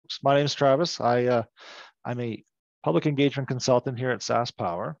folks. My name is Travis. I'm a public engagement consultant here at SAS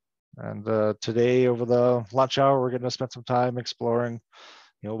Power. And today over the lunch hour, we're going to spend some time exploring,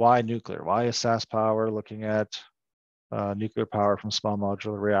 why nuclear? Why is SAS Power looking at nuclear power from small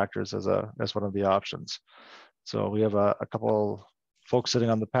modular reactors as one of the options? So we have a couple folks sitting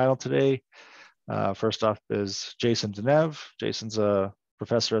on the panel today. First off is Jason Denev. Jason's a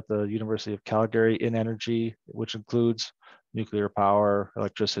professor at the University of Calgary in energy, which includes nuclear power,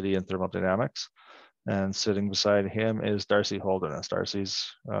 electricity, and thermodynamics. And sitting beside him is Darcy Holderness. Darcy's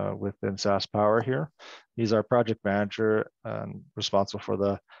within SAS Power here. He's our project manager and responsible for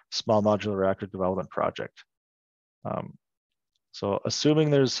the small modular reactor development project. So assuming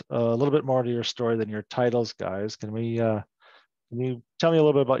there's a little bit more to your story than your titles, guys, can you tell me a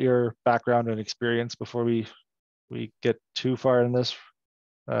little bit about your background and experience before we get too far in this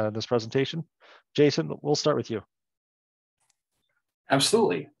presentation? Jason, we'll start with you.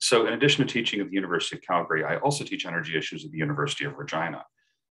 Absolutely. So in addition to teaching at the University of Calgary, I also teach energy issues at the University of Regina.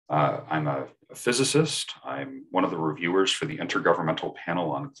 I'm a physicist. I'm one of the reviewers for the Intergovernmental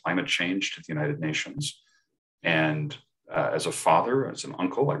Panel on Climate Change to the United Nations. And as a father, as an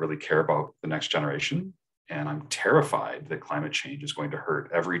uncle, I really care about the next generation. And I'm terrified that climate change is going to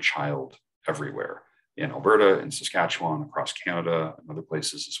hurt every child everywhere in Alberta, in Saskatchewan, across Canada, and other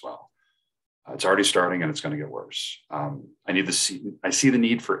places as well. It's already starting and it's going to get worse. I see the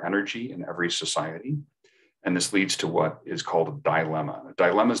need for energy in every society. And this leads to what is called a dilemma. A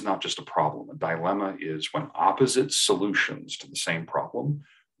dilemma is not just a problem. A dilemma is when opposite solutions to the same problem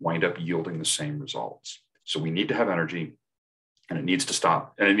wind up yielding the same results. So we need to have energy, and it needs to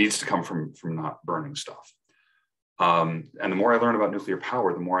stop, and it needs to come from not burning stuff. And the more I learn about nuclear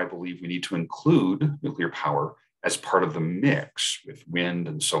power, the more I believe we need to include nuclear power as part of the mix with wind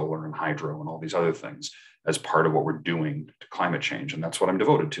and solar and hydro and all these other things as part of what we're doing to climate change. And that's what I'm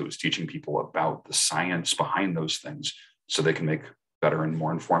devoted to, is teaching people about the science behind those things so they can make better and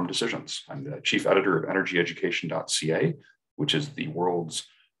more informed decisions. I'm the chief editor of energyeducation.ca, which is the world's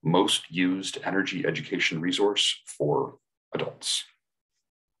most used energy education resource for adults.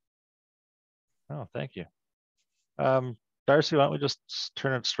 Oh, thank you. Darcy, why don't we just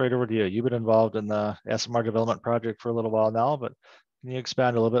turn it straight over to you? You've been involved in the SMR development project for a little while now, but can you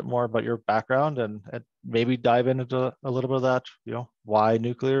expand a little bit more about your background and maybe dive into a little bit of that, why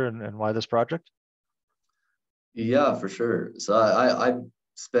nuclear and why this project? Yeah, for sure. So I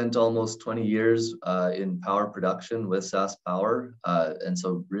spent almost 20 years in power production with SAS Power. And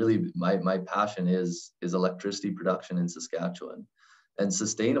so really my passion is electricity production in Saskatchewan and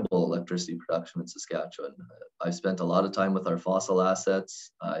sustainable electricity production in Saskatchewan. I've spent a lot of time with our fossil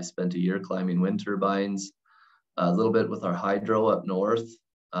assets. I spent a year climbing wind turbines, a little bit with our hydro up north,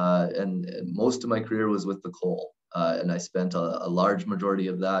 and most of my career was with the coal. And I spent a large majority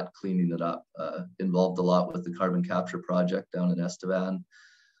of that cleaning it up, involved a lot with the carbon capture project down in Estevan,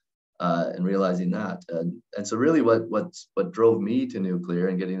 and realizing that. And so really what drove me to nuclear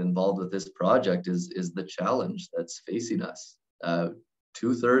and getting involved with this project is the challenge that's facing us.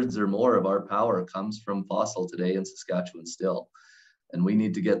 2/3 or more of our power comes from fossil today in Saskatchewan still, and we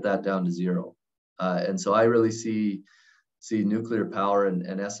need to get that down to zero. And so I really see nuclear power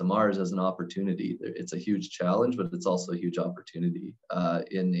and SMRs as an opportunity. It's a huge challenge, but it's also a huge opportunity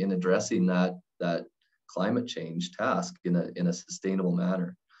in addressing that climate change task in a sustainable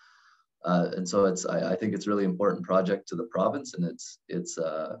manner. And so I think it's a really important project to the province, and it's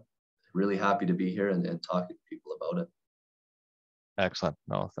really happy to be here and talking to people about it. Excellent.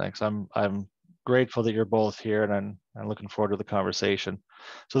 No, thanks. I'm grateful that you're both here, and I'm looking forward to the conversation.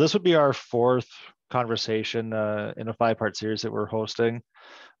 So this would be our fourth conversation in a 5-part series that we're hosting.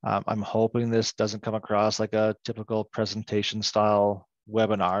 I'm hoping this doesn't come across like a typical presentation style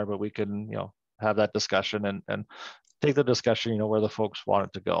webinar, but we can, have that discussion and take the discussion, where the folks want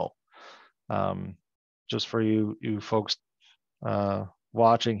it to go. Just for you folks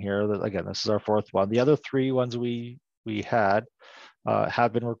watching here, that again, this is our fourth one. The other 3 ones we had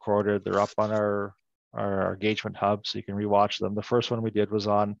have been recorded. They're up on our engagement hub, so you can rewatch them. The first one we did was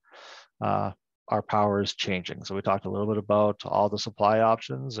on our power is changing. So we talked a little bit about all the supply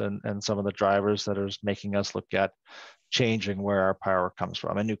options and some of the drivers that are making us look at changing where our power comes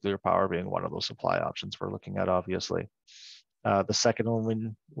from, and nuclear power being one of those supply options we're looking at, obviously. The second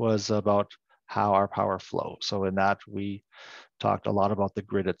one was about how our power flows. So in that, we talked a lot about the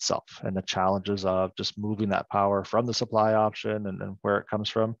grid itself and the challenges of just moving that power from the supply option and where it comes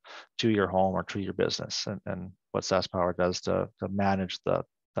from to your home or to your business, and what SAS Power does to manage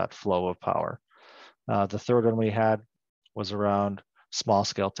that flow of power. The third one we had was around small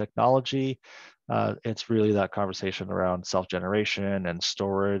scale technology, It's really that conversation around self-generation and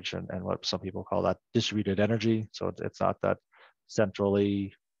storage and what some people call that distributed energy. So it's not that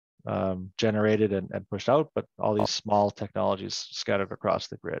centrally generated and pushed out, but all these small technologies scattered across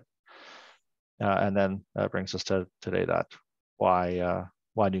the grid. And then that brings us to today, that why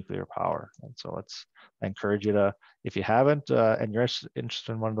nuclear power. And so I encourage you to, if you haven't and you're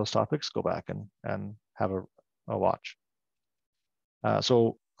interested in one of those topics, go back and have a watch.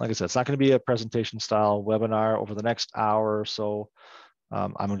 So like I said, it's not going to be a presentation style webinar. Over the next hour or so,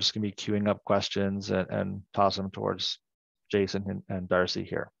 I'm just going to be queuing up questions and toss them towards Jason and Darcy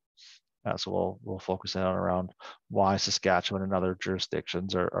here. So we'll focus in on around why Saskatchewan and other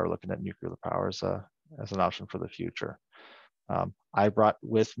jurisdictions are looking at nuclear power as an option for the future. I brought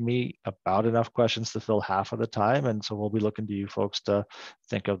with me about enough questions to fill half of the time, and so we'll be looking to you folks to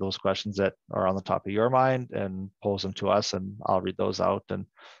think of those questions that are on the top of your mind and pose them to us, and I'll read those out. And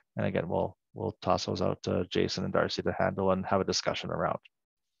again, we'll toss those out to Jason and Darcy to handle and have a discussion around.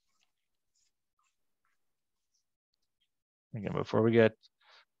 Again, before we get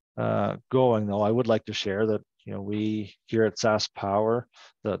going though, I would like to share that we here at SaskPower,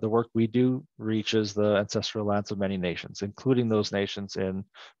 the work we do reaches the ancestral lands of many nations, including those nations in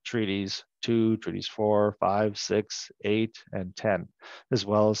treaties 2, treaties 4, 5, 6, 8, and 10, as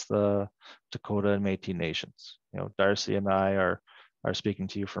well as the Dakota and Métis nations. Darcy and I are speaking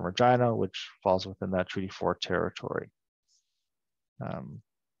to you from Regina, which falls within that Treaty 4 territory.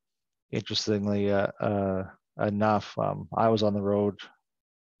 Interestingly enough, I was on the road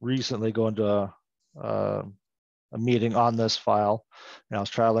recently going to a meeting on this file, and I was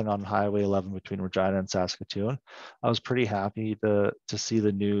traveling on Highway 11 between Regina and Saskatoon. I was pretty happy to see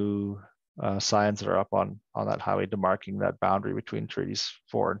the new signs that are up on that highway demarking that boundary between Treaties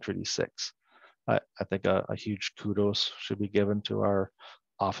 4 and Treaty 6. I think a huge kudos should be given to our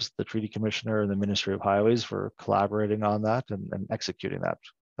Office of the Treaty Commissioner and the Ministry of Highways for collaborating on that and executing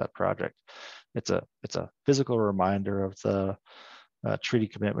that project. It's a physical reminder of the treaty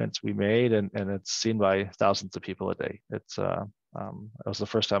commitments we made, and it's seen by thousands of people a day. It was the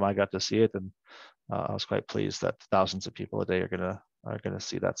first time I got to see it, and I was quite pleased that thousands of people a day are gonna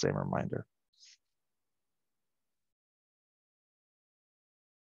see that same reminder.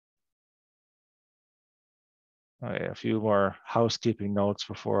 Okay, a few more housekeeping notes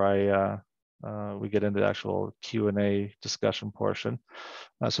before we get into the actual Q&A discussion portion.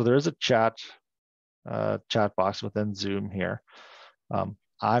 So there is a chat box within Zoom here.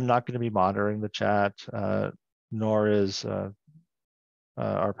 I'm not going to be monitoring the chat, nor is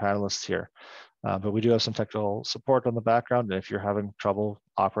our panelists here. But we do have some technical support on the background. And if you're having trouble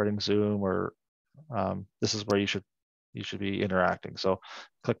operating Zoom, or this is where you should be interacting. So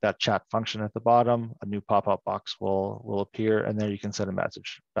click that chat function at the bottom. A new pop-up box will appear, and there you can send a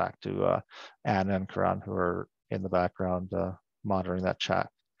message back to Anna and Karan, who are in the background monitoring that chat.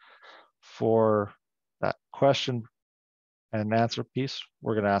 For that question and answer piece,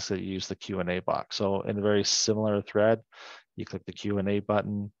 we're going to ask that you use the Q&A box. So in a very similar thread, you click the Q&A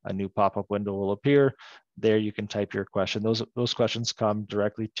button, a new pop-up window will appear. There you can type your question. Those questions come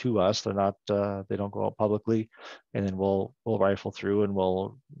directly to us. They're not, they don't go out publicly, and then we'll rifle through and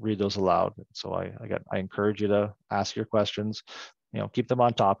we'll read those aloud. So I encourage you to ask your questions. Keep them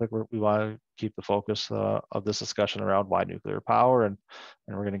on topic. We want to keep the focus of this discussion around why nuclear power, and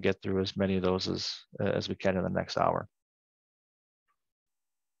we're going to get through as many of those as we can in the next hour.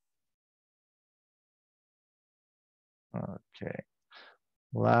 Okay.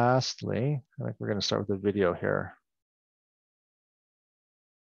 Lastly, I think we're going to start with the video here.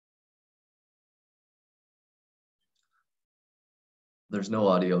 There's no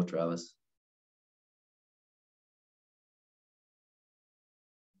audio, Travis.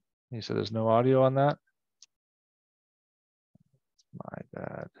 You said there's no audio on that? My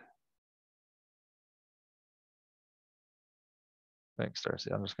bad. Thanks, Darcy.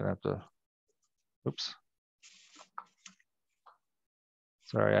 I'm just going to have to, oops.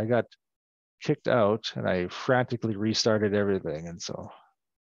 Sorry, I got kicked out and I frantically restarted everything. And so,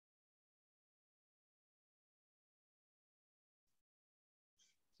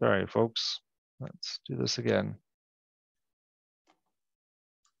 sorry, folks. Let's do this again.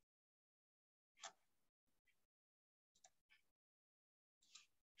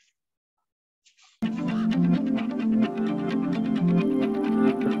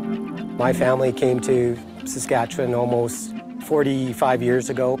 My family came to Saskatchewan almost 45 years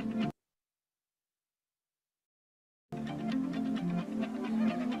ago.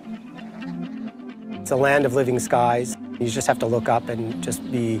 It's a land of living skies. You just have to look up and just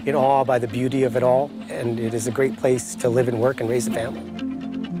be in awe by the beauty of it all. And it is a great place to live and work and raise a family.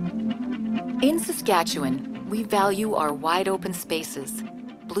 In Saskatchewan, we value our wide open spaces,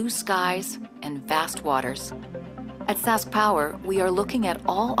 blue skies, and vast waters. At SaskPower, we are looking at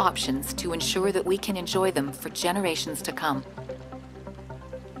all options to ensure that we can enjoy them for generations to come.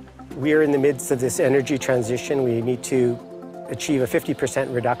 We are in the midst of this energy transition. We need to achieve a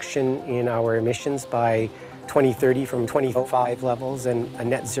 50% reduction in our emissions by 2030 from 2005 levels and a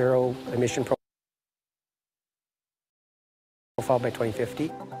net zero emission profile by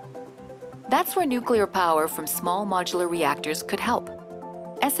 2050. That's where nuclear power from small modular reactors could help.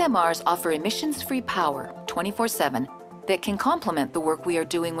 SMRs offer emissions-free power 24/7 that can complement the work we are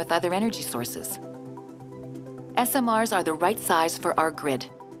doing with other energy sources. SMRs are the right size for our grid,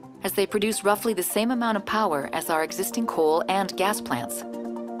 as they produce roughly the same amount of power as our existing coal and gas plants.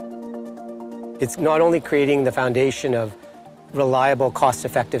 It's not only creating the foundation of reliable,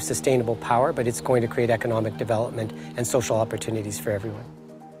 cost-effective, sustainable power, but it's going to create economic development and social opportunities for everyone.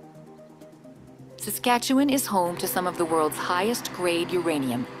 Saskatchewan is home to some of the world's highest grade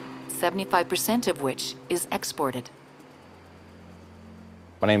uranium, 75% of which is exported.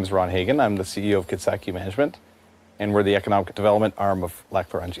 My name is Ron Hagan. I'm the CEO of Kitsaki Management, and we're the economic development arm of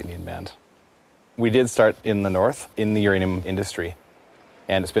Lac La Range Indian Band. We did start in the north, in the uranium industry,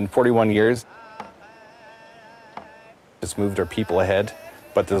 and it's been 41 years. It's moved our people ahead,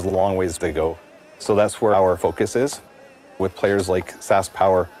 but there's a long ways to go. So that's where our focus is, with players like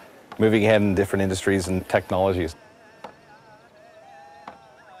SaskPower moving ahead in different industries and technologies.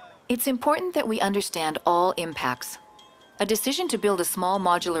 It's important that we understand all impacts. A decision to build a small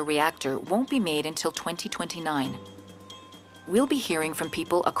modular reactor won't be made until 2029. We'll be hearing from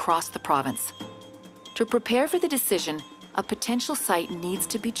people across the province. To prepare for the decision, a potential site needs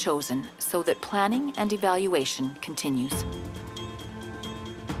to be chosen so that planning and evaluation continues.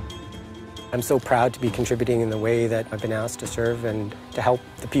 I'm so proud to be contributing in the way that I've been asked to serve and to help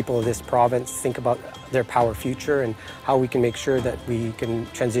the people of this province think about their power future and how we can make sure that we can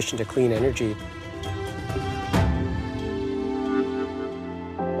transition to clean energy.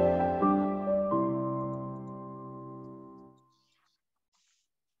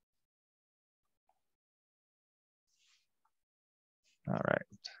 All right.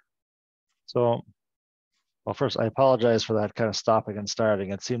 So, well, first, I apologize for that kind of stopping and starting.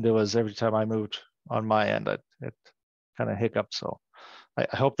 It seemed it was every time I moved on my end, it kind of hiccuped. So I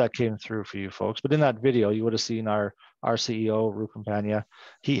hope that came through for you folks. But in that video, you would have seen our CEO, Ru Campagna.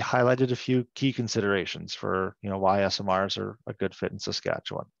 He highlighted a few key considerations for why SMRs are a good fit in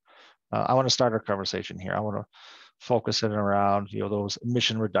Saskatchewan. I want to start our conversation here. I want to focus it around those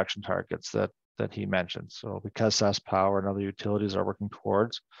emission reduction targets that he mentioned. So because SaskPower and other utilities are working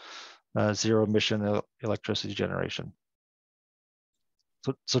towards zero emission electricity generation.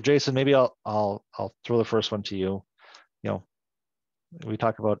 So Jason, maybe I'll throw the first one to you. We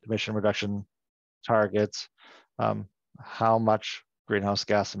talk about emission reduction targets. How much greenhouse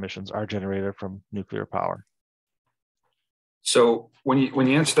gas emissions are generated from nuclear power? So when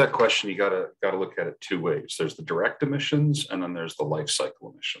you answer that question, you gotta look at it two ways. There's the direct emissions, and then there's the life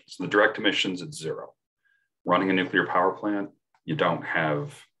cycle emissions. The direct emissions, it's zero. Running a nuclear power plant, you don't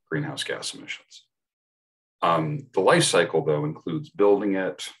have greenhouse gas emissions. The life cycle, though, includes building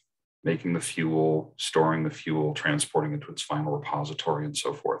it, making the fuel, storing the fuel, transporting it to its final repository, and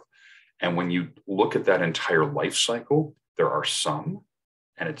so forth. And when you look at that entire life cycle, there are some,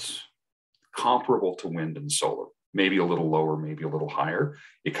 and it's comparable to wind and solar. Maybe a little lower, maybe a little higher.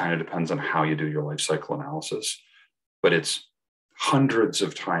 It kind of depends on how you do your life cycle analysis, but it's hundreds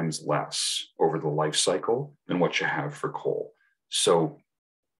of times less over the life cycle than what you have for coal. So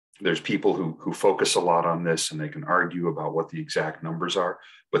there's people who focus a lot on this, and they can argue about what the exact numbers are.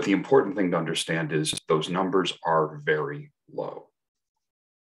 But the important thing to understand is those numbers are very low.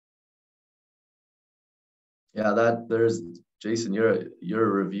 Yeah, Jason, you're a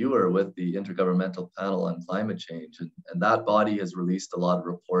reviewer with the Intergovernmental Panel on Climate Change, and that body has released a lot of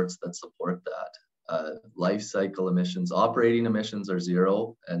reports that support that. Life cycle emissions, operating emissions are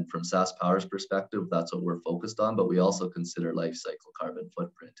zero, and from SaskPower's perspective, that's what we're focused on, but we also consider life cycle carbon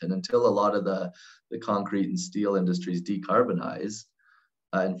footprint. And until a lot of the concrete and steel industries decarbonize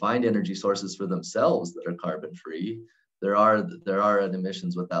and find energy sources for themselves that are carbon free, there are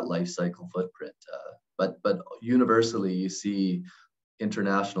emissions with that life cycle footprint. But universally, you see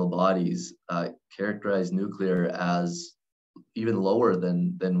international bodies characterize nuclear as even lower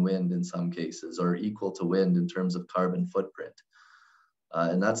than wind in some cases, or equal to wind in terms of carbon footprint.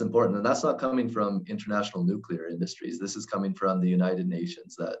 And that's important. And that's not coming from international nuclear industries. This is coming from the United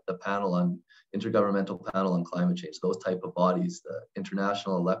Nations, the Intergovernmental Panel on Climate Change, those type of bodies, the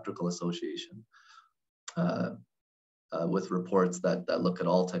International Electrical Association. with reports that look at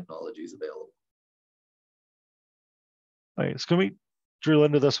all technologies available. All right, so can we drill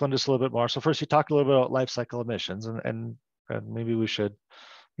into this one just a little bit more? So first, you talked a little bit about life cycle emissions, and maybe we should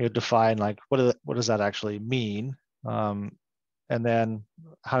define like what does that actually mean, and then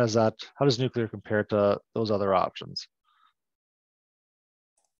how does nuclear compare to those other options?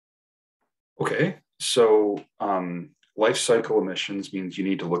 Okay, so life cycle emissions means you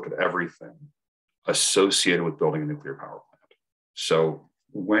need to look at everything associated with building a nuclear power plant. So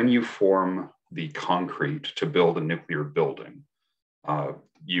when you form the concrete to build a nuclear building,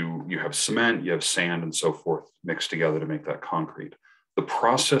 you have cement, you have sand, and so forth mixed together to make that concrete. The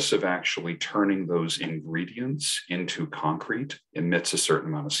process of actually turning those ingredients into concrete emits a certain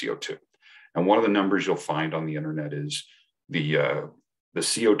amount of CO2. And one of the numbers you'll find on the internet is the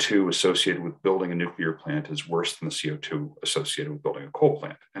CO2 associated with building a nuclear plant is worse than the CO2 associated with building a coal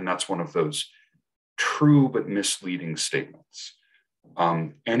plant. And that's one of those true but misleading statements.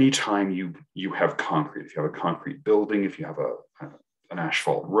 Anytime you have concrete, if you have a concrete building, if you have an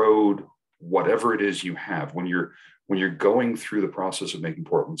asphalt road, whatever it is you have, when you're going through the process of making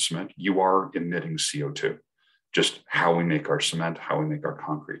Portland cement, you are emitting CO2, just how we make our cement, how we make our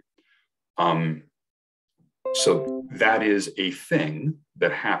concrete. So that is a thing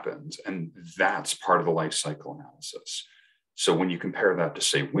that happens, and that's part of the life cycle analysis. So when you compare that to,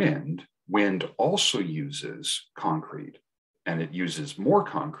 say, wind also uses concrete, and it uses more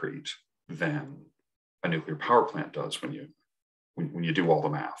concrete than a nuclear power plant does when you do all the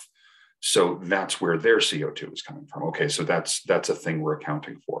math. So that's where their CO2 is coming from. Okay, so that's a thing we're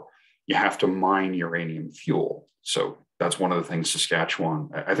accounting for. You have to mine uranium fuel. So that's one of the things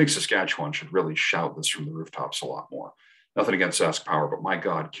I think Saskatchewan should really shout this from the rooftops a lot more. Nothing against Sask Power, but my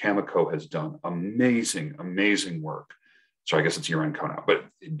God, Cameco has done amazing, amazing work. So I guess it's Urenco now, but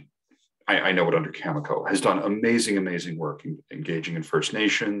I know it under Cameco, has done amazing, amazing work engaging in First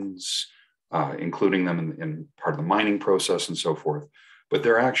Nations, including them in part of the mining process and so forth. But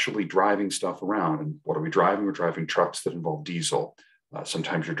they're actually driving stuff around. And what are we driving? We're driving trucks that involve diesel.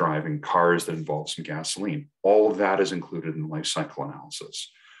 Sometimes you're driving cars that involve some gasoline. All of that is included in the life cycle analysis.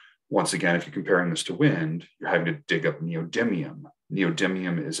 Once again, if you're comparing this to wind, you're having to dig up neodymium.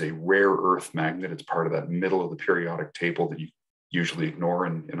 Neodymium is a rare earth magnet. It's part of that middle of the periodic table that you usually ignore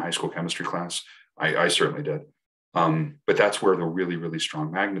in high school chemistry class. I certainly did. But that's where the really, really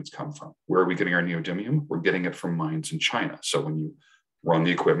strong magnets come from. Where are we getting our neodymium? We're getting it from mines in China. So when you run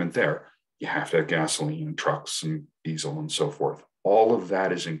the equipment there, you have to have gasoline and trucks and diesel and so forth. All of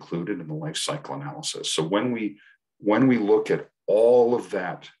that is included in the life cycle analysis. So when we look at all of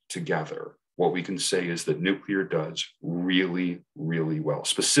that together, what we can say is that nuclear does really, really well.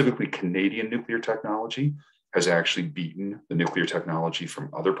 Specifically, Canadian nuclear technology has actually beaten the nuclear technology from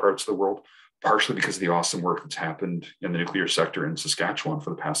other parts of the world, partially because of the awesome work that's happened in the nuclear sector in Saskatchewan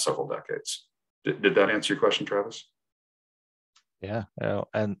for the past several decades. Did that answer your question, Travis? Yeah,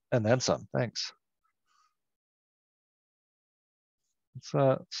 and then some. Thanks.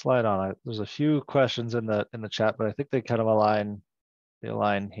 Let's slide on. There's a few questions in the chat, but I think they kind of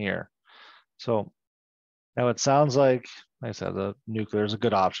align here. So now it sounds like I said, the nuclear is a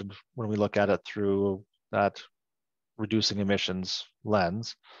good option when we look at it through that reducing emissions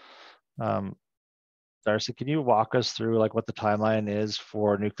lens. Darcy, can you walk us through like what the timeline is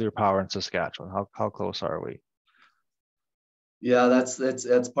for nuclear power in Saskatchewan? How close are we? Yeah,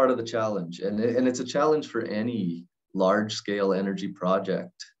 that's part of the challenge, and it's a challenge for any large scale energy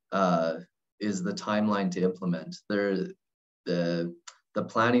project. Is the timeline to implement. The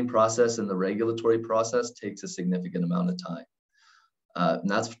planning process and the regulatory process takes a significant amount of time. And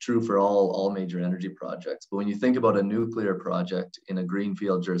that's true for all major energy projects. But when you think about a nuclear project in a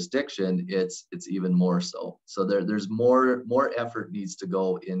greenfield jurisdiction, it's even more so. So there's more effort needs to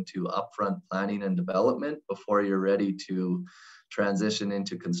go into upfront planning and development before you're ready to transition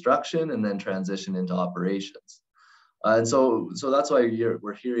into construction and then transition into operations. And so that's why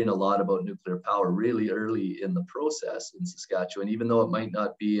we're hearing a lot about nuclear power really early in the process in Saskatchewan, even though it might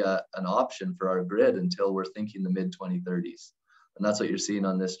not be an option for our grid until we're thinking the mid-2030s. And that's what you're seeing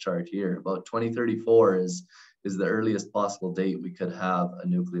on this chart here. About 2034 is the earliest possible date we could have a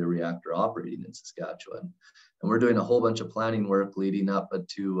nuclear reactor operating in Saskatchewan. And we're doing a whole bunch of planning work leading up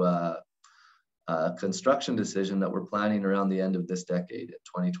to a construction decision that we're planning around the end of this decade. In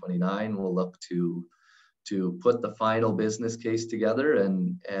 2029, we'll look to put the final business case together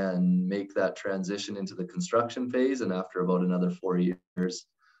and make that transition into the construction phase. And after about another 4 years,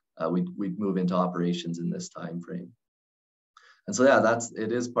 we'd move into operations in this time frame. And so, yeah,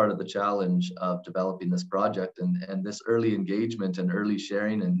 it is part of the challenge of developing this project and this early engagement and early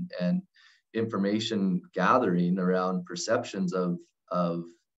sharing and information gathering around perceptions of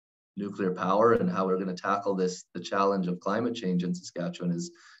nuclear power and how we're going to tackle the challenge of climate change in Saskatchewan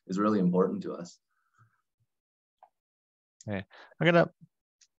is really important to us. Okay, I'm going to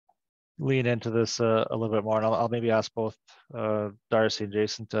lean into this a little bit more, and I'll maybe ask both Darcy and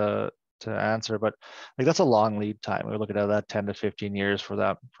Jason to answer. But like, that's a long lead time. We're looking at that 10 to 15 years for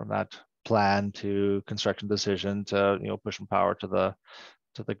that, from that plan to construction decision to, you know, pushing power to the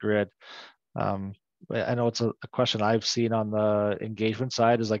grid. I know it's a question I've seen on the engagement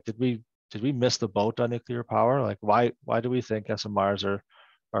side is like, did we miss the boat on nuclear power? Like, why do we think SMRs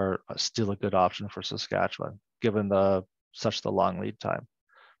are still a good option for Saskatchewan, given such the long lead time?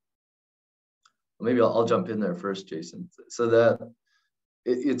 Maybe I'll jump in there first, Jason. So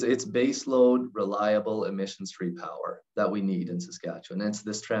it's base load, reliable, emissions-free power that we need in Saskatchewan. And it's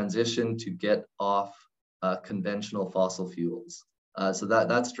this transition to get off conventional fossil fuels. So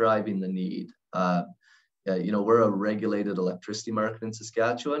that's driving the need. You know, we're a regulated electricity market in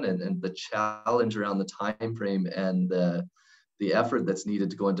Saskatchewan, and the challenge around the time frame and the effort that's needed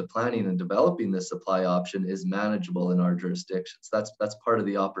to go into planning and developing this supply option is manageable in our jurisdictions. That's part of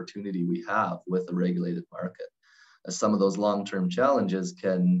the opportunity we have with a regulated market. Some of those long-term challenges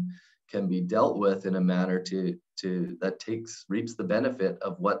can be dealt with in a manner that reaps the benefit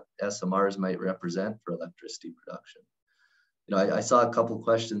of what SMRs might represent for electricity production. You know, I saw a couple of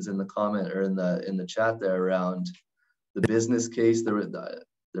questions in the comment or in the chat there around the business case. There was the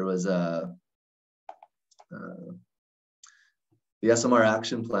SMR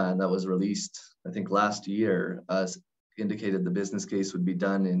action plan that was released, I think, last year, indicated the business case would be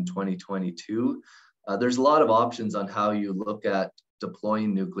done in 2022. There's a lot of options on how you look at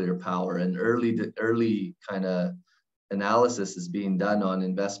deploying nuclear power, and early kind of analysis is being done on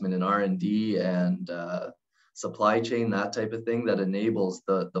investment in R&D and supply chain, that type of thing, that enables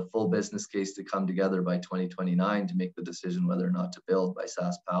the full business case to come together by 2029 to make the decision whether or not to build by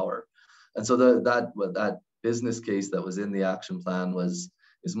SaskPower. And so that business case that was in the action plan is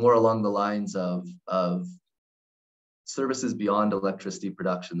more along the lines of services beyond electricity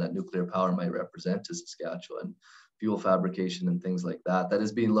production that nuclear power might represent to Saskatchewan, fuel fabrication and things like that. That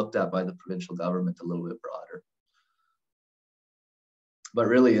is being looked at by the provincial government a little bit broader. But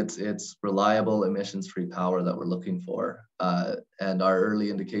really, it's reliable, emissions-free power that we're looking for. And our early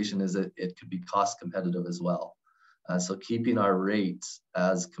indication is that it could be cost competitive as well. So keeping our rates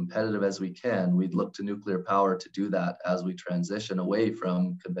as competitive as we can, we'd look to nuclear power to do that as we transition away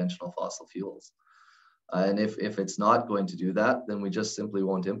from conventional fossil fuels. And if it's not going to do that, then we just simply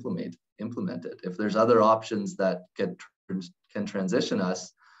won't implement it. If there's other options that can transition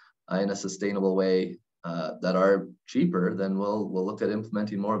us in a sustainable way that are cheaper, then we'll look at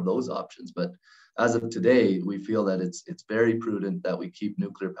implementing more of those options. But as of today, we feel that it's very prudent that we keep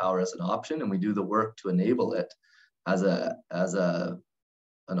nuclear power as an option, and we do the work to enable it as an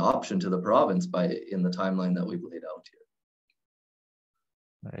option to the province in the timeline that we've laid out here.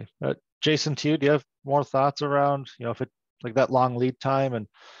 Right. Jason, to you, do you have more thoughts around, you know, if it like that long lead time and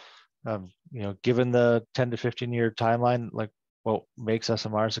you know, given the 10 to 15 year timeline, like what makes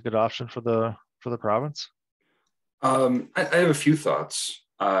SMRs a good option for the province? I have a few thoughts.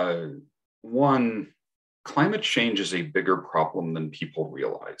 One, climate change is a bigger problem than people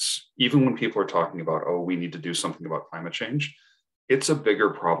realize. Even when people are talking about, oh, we need to do something about climate change, it's a bigger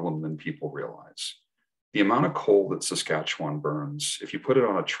problem than people realize. The amount of coal that Saskatchewan burns, if you put it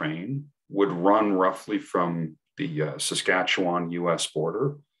on a train, would run roughly from the Saskatchewan US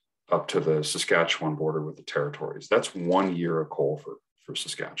border up to the Saskatchewan border with the territories. That's 1 year of coal for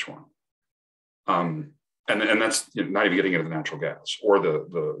Saskatchewan. And that's, you know, not even getting into the natural gas or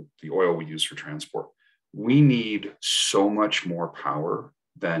the oil we use for transport. We need so much more power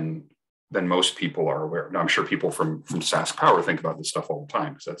than most people are aware. Now, I'm sure people from SaskPower think about this stuff all the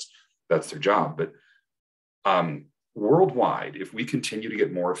time because that's their job. But worldwide, if we continue to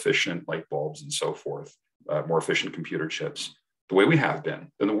get more efficient light bulbs and so forth, more efficient computer chips, the way we have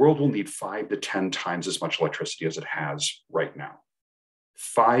been, then the world will need 5 to 10 times as much electricity as it has right now.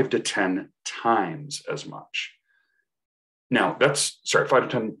 5 to 10 times as much. Now, 5 to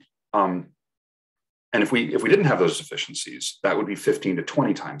 10. And if we didn't have those efficiencies, that would be 15 to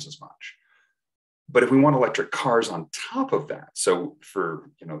 20 times as much. But if we want electric cars on top of that, so for,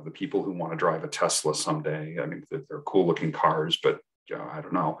 you know, the people who want to drive a Tesla someday, I mean, they're cool looking cars, but you know, I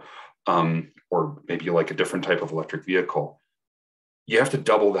don't know, or maybe you like a different type of electric vehicle, you have to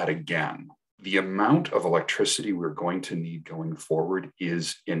double that again. The amount of electricity we're going to need going forward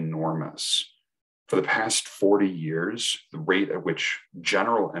is enormous. For the past 40 years, the rate at which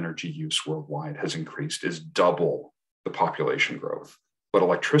general energy use worldwide has increased is double the population growth. but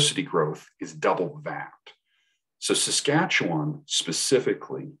electricity growth is double that. So Saskatchewan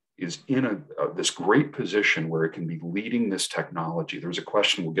specifically is in this great position where it can be leading this technology. There's a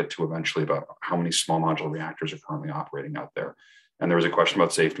question we'll get to eventually about how many small modular reactors are currently operating out there. And there was a question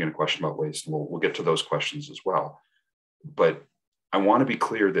about safety and a question about waste. And we'll get to those questions as well. But I want to be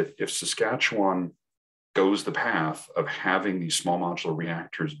clear that if Saskatchewan goes the path of having these small modular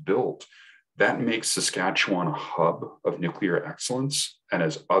reactors built, that makes Saskatchewan a hub of nuclear excellence. And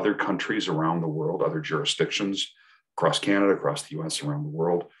as other countries around the world, other jurisdictions across Canada, across the US, around the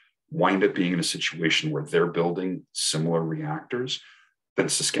world, wind up being in a situation where they're building similar reactors, then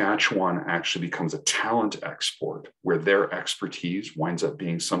Saskatchewan actually becomes a talent export where their expertise winds up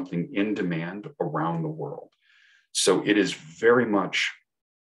being something in demand around the world. So it is very much,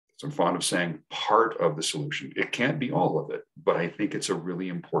 as I'm fond of saying, part of the solution. It can't be all of it, but I think it's a really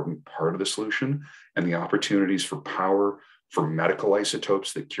important part of the solution, and the opportunities for power, for medical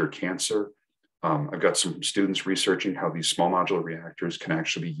isotopes that cure cancer. I've got some students researching how these small modular reactors can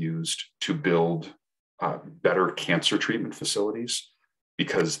actually be used to build better cancer treatment facilities,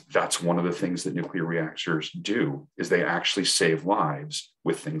 because that's one of the things that nuclear reactors do, is they actually save lives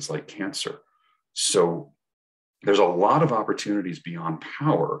with things like cancer. So there's a lot of opportunities beyond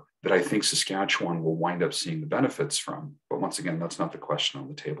power that I think Saskatchewan will wind up seeing the benefits from. But once again, that's not the question on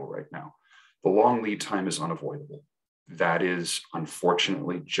the table right now. The long lead time is unavoidable. That is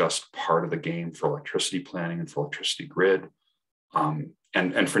unfortunately just part of the game for electricity planning and for electricity grid.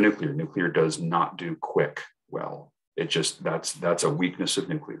 And for nuclear. Nuclear does not do quick well. It just, that's a weakness of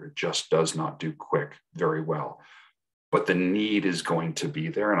nuclear. It just does not do quick very well. But the need is going to be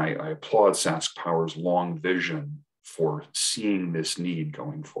there. And I applaud SaskPower's long vision for seeing this need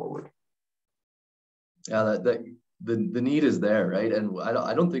going forward. Yeah, the need is there, right? And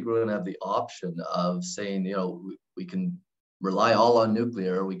I don't think we're going to have the option of saying, you know, we can rely all on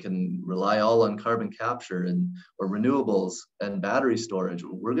nuclear, we can rely all on carbon capture or renewables and battery storage.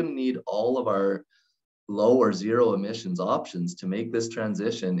 We're going to need all of our low or zero emissions options to make this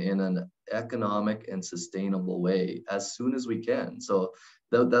transition in an economic and sustainable way as soon as we can. So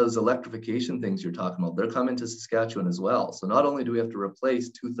those electrification things you're talking about, they're coming to Saskatchewan as well. So not only do we have to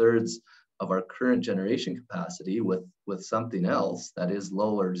replace 2/3 of our current generation capacity with something else that is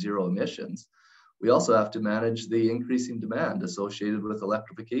low or zero emissions, we also have to manage the increasing demand associated with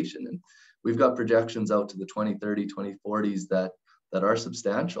electrification. And we've got projections out to the 2030, 2040s that are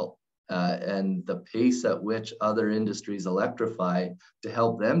substantial. And the pace at which other industries electrify to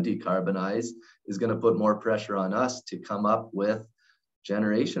help them decarbonize is going to put more pressure on us to come up with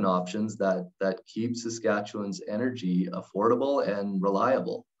generation options that keep Saskatchewan's energy affordable and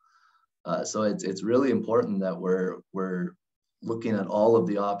reliable. So it's really important that we're looking at all of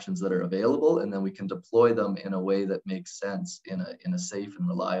the options that are available, and then we can deploy them in a way that makes sense in a safe and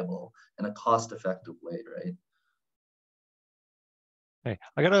reliable and a cost-effective way, right? Okay,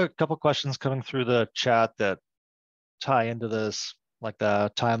 I got a couple questions coming through the chat that tie into this, like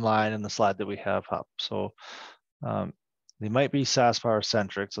the timeline and the slide that we have up. So they might be SaskPower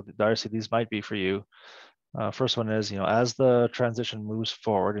centric. So Darcy, these might be for you. First one is, as the transition moves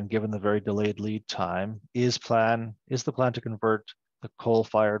forward and given the very delayed lead time, is the plan to convert the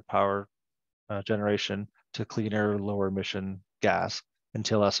coal-fired power generation to cleaner, lower emission gas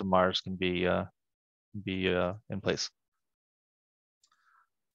until SMRs can be in place?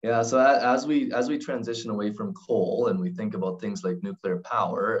 Yeah, so as we transition away from coal and we think about things like nuclear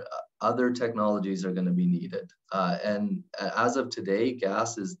power, other technologies are going to be needed. And as of today,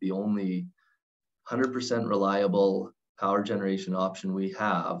 gas is the only 100% reliable power generation option we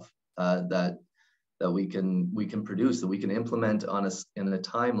have that we can produce, that we can implement in a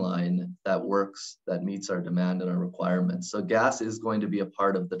timeline that works, that meets our demand and our requirements. So gas is going to be a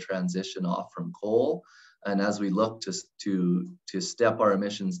part of the transition off from coal. And as we look to step our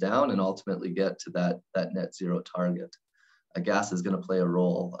emissions down and ultimately get to that net zero target, gas is going to play a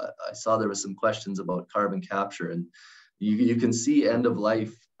role. I saw there was some questions about carbon capture, and you can see end of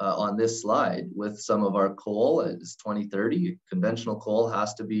life on this slide with some of our coal. It's 2030. Conventional coal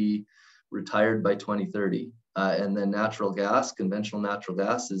has to be retired by 2030. And then conventional natural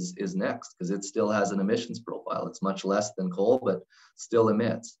gas is next, because it still has an emissions profile. It's much less than coal, but still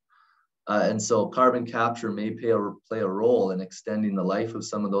emits. And so carbon capture may play a role in extending the life of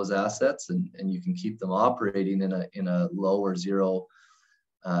some of those assets, and you can keep them operating in a low or zero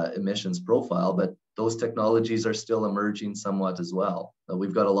emissions profile, but those technologies are still emerging somewhat as well.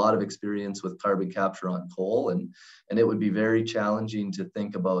 We've got a lot of experience with carbon capture on coal, and it would be very challenging to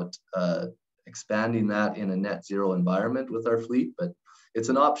think about expanding that in a net zero environment with our fleet, but it's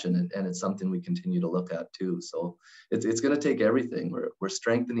an option, and it's something we continue to look at too. So it's going to take everything. We're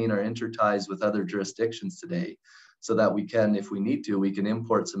strengthening our interties with other jurisdictions today, so that we can, if we need to, we can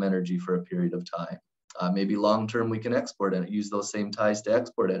import some energy for a period of time. Maybe long term we can export and use those same ties to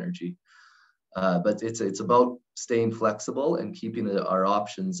export energy. But it's about staying flexible and keeping our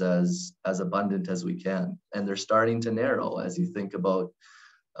options as abundant as we can. And they're starting to narrow as you think about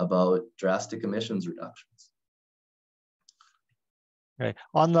drastic emissions reductions. Okay.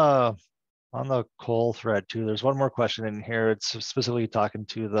 On the coal thread too, there's one more question in here. It's specifically talking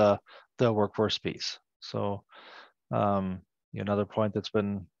to the workforce piece. So another point that's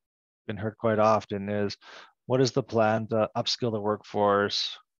been heard quite often is, what is the plan to upskill the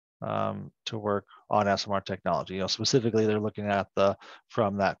workforce to work on SMR technology? Specifically, they're looking at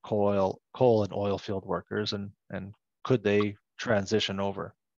from that coal and oil field workers, and could they transition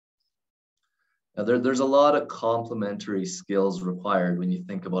over? Now, there's a lot of complementary skills required when you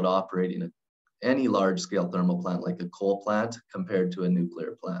think about operating any large-scale thermal plant like a coal plant compared to a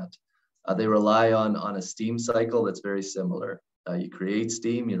nuclear plant. They rely on a steam cycle that's very similar. You create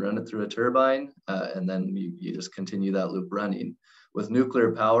steam, you run it through a turbine, and then you just continue that loop running. With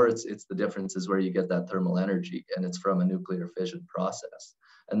nuclear power, it's the difference is where you get that thermal energy, and it's from a nuclear fission process.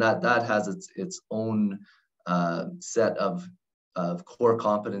 And that has its own set of core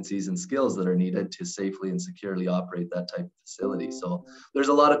competencies and skills that are needed to safely and securely operate that type of facility. So there's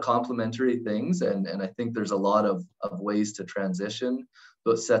a lot of complementary things, and I think there's a lot of ways to transition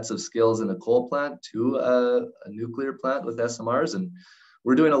those sets of skills in a coal plant to a nuclear plant with SMRs. And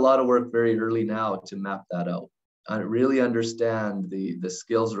we're doing a lot of work very early now to map that out. I really understand the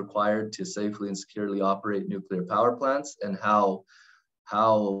skills required to safely and securely operate nuclear power plants, and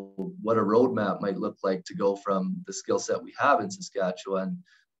what a roadmap might look like to go from the skill set we have in Saskatchewan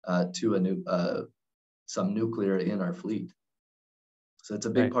to some nuclear in our fleet. So it's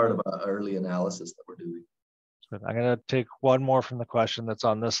a big part of our early analysis that we're doing. I'm going to take one more from the question that's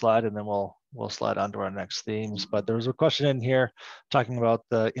on this slide, and then we'll slide on to our next themes. But there was a question in here talking about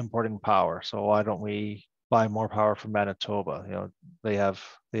the importing power. So why don't we buy more power from Manitoba? They have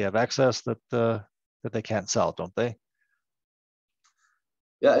excess that they can't sell, don't they?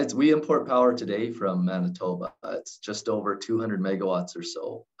 Yeah, we import power today from Manitoba. It's just over 200 megawatts or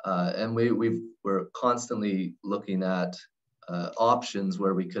so, and we're constantly looking at options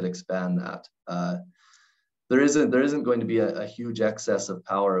where we could expand that. There isn't going to be a huge excess of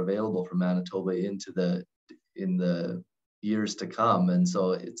power available from Manitoba in the years to come, and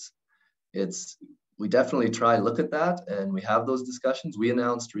so we definitely look at that, and we have those discussions. We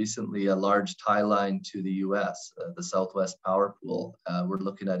announced recently a large tie line to the U.S., the Southwest Power Pool. We're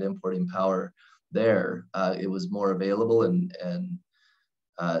looking at importing power there. It was more available and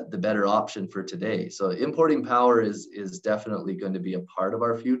the better option for today. So importing power is definitely going to be a part of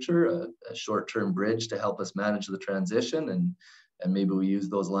our future, a short-term bridge to help us manage the transition, and maybe we use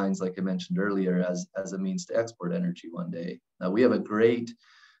those lines, like I mentioned earlier, as a means to export energy one day. Now, we have a great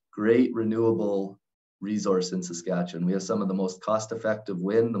renewable resource in Saskatchewan. We have some of the most cost-effective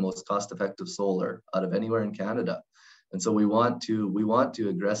wind, the most cost-effective solar out of anywhere in Canada. And so we want to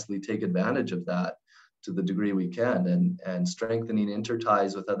aggressively take advantage of that to the degree we can, and strengthening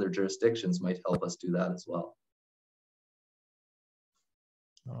interties with other jurisdictions might help us do that as well.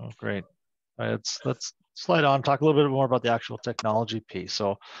 Oh, great. Let's slide on, talk a little bit more about the actual technology piece.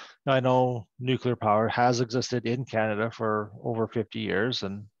 So I know nuclear power has existed in Canada for over 50 years,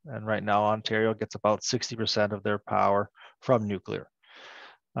 and right now Ontario gets about 60% of their power from nuclear.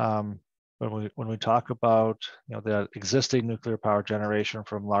 When we talk about the existing nuclear power generation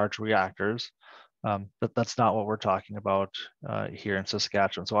from large reactors, that's not what we're talking about here in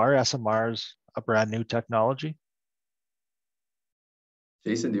Saskatchewan. So are SMRs a brand new technology?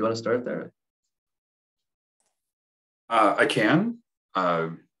 Jason, do you want to start there? I can.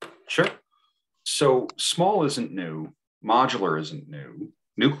 Sure. So small isn't new, modular isn't new,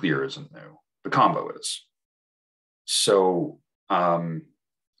 nuclear isn't new, the combo is. So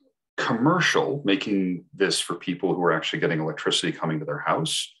commercial, making this for people who are actually getting electricity coming to their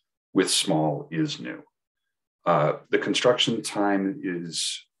house with small is new. The construction time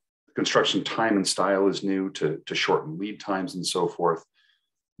and style is new to shorten lead times and so forth.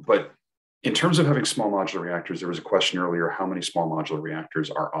 But in terms of having small modular reactors, there was a question earlier, how many small modular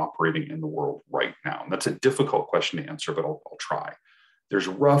reactors are operating in the world right now? And that's a difficult question to answer, but I'll try. There's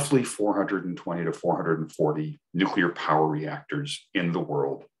roughly 420 to 440 nuclear power reactors in the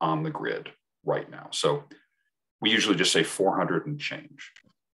world on the grid right now. So we usually just say 400 and change.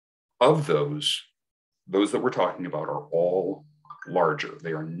 Of those that we're talking about are all larger.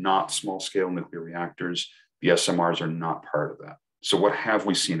 They are not small scale nuclear reactors. The SMRs are not part of that. So what have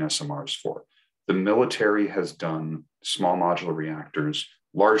we seen SMRs for? The military has done small modular reactors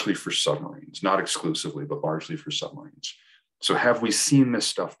largely for submarines, not exclusively, but largely for submarines. So have we seen this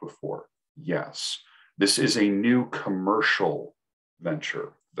stuff before? Yes. This is a new commercial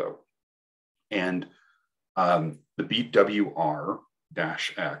venture, though. And the BWR-X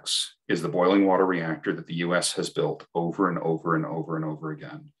is the boiling water reactor that the US has built over and over and over and over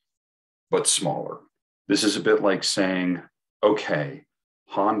again, but smaller. This is a bit like saying, okay,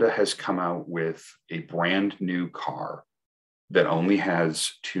 Honda has come out with a brand new car that only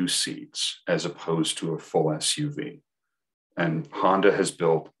has 2 seats as opposed to a full SUV. And Honda has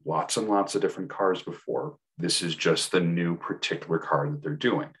built lots and lots of different cars before. This is just the new particular car that they're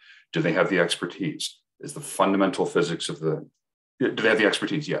doing. Do they have the expertise? Is the fundamental physics of do they have the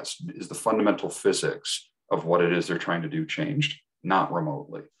expertise? Yes. Is the fundamental physics of what it is they're trying to do changed? Not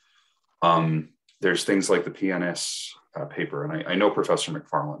remotely. There's things like the PNS paper, and I know Professor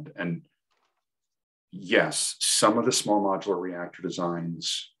McFarland, and yes, some of the small modular reactor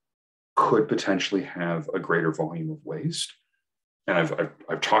designs could potentially have a greater volume of waste. And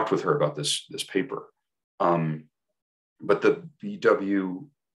I've talked with her about this paper. But the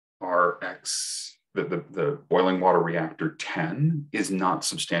BWR-X, the boiling water reactor 10, is not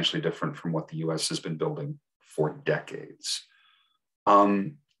substantially different from what the US has been building for decades.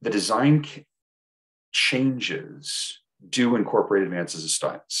 The design changes do incorporate advances of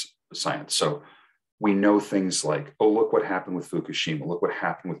science. So we know things like, oh, look what happened with Fukushima, look what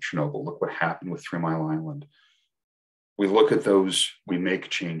happened with Chernobyl, look what happened with 3 Mile Island. We look at those, we make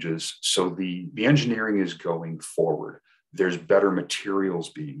changes. So the engineering is going forward. There's better materials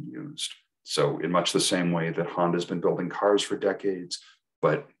being used. So in much the same way that Honda's been building cars for decades,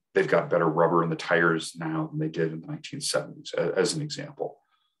 but they've got better rubber in the tires now than they did in the 1970s, as an example.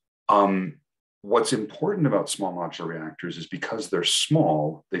 What's important about small modular reactors is because they're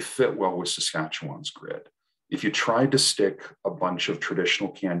small, they fit well with Saskatchewan's grid. If you tried to stick a bunch of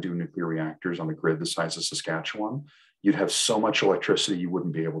traditional CANDU nuclear reactors on a grid the size of Saskatchewan, you'd have so much electricity you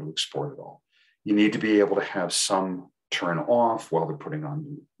wouldn't be able to export it all. You need to be able to have some turn off while they're putting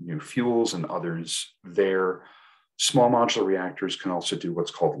on new fuels and others there. Small modular reactors can also do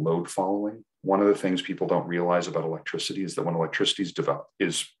what's called load following. One of the things people don't realize about electricity is that when electricity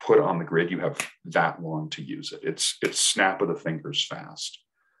is put on the grid, you have that long to use it. It's snap of the fingers fast.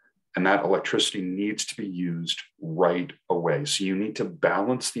 And that electricity needs to be used right away. So you need to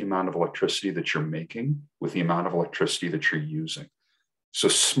balance the amount of electricity that you're making with the amount of electricity that you're using. So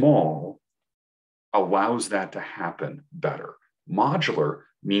small allows that to happen better. Modular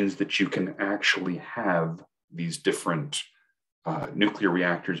means that you can actually have these different nuclear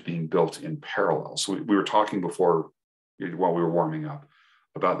reactors being built in parallel. So we were talking before, while we were warming up,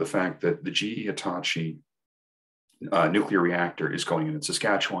 about the fact that the GE Hitachi nuclear reactor is going in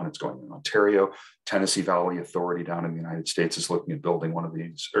Saskatchewan, it's going in Ontario. Tennessee Valley Authority down in the United States is looking at building one of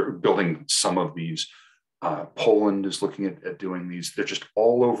these, or building some of these. Poland is looking at doing these. They're just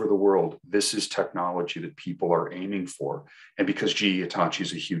all over the world. This is technology that people are aiming for. And because GE Hitachi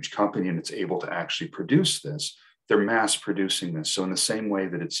is a huge company and it's able to actually produce this, they're mass producing this. So in the same way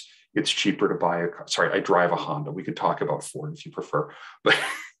that it's cheaper to buy a car. Sorry, I drive a Honda. We could talk about Ford if you prefer, but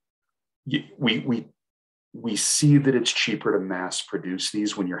we see that it's cheaper to mass produce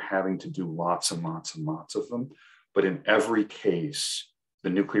these when you're having to do lots and lots and lots of them. But in every case, the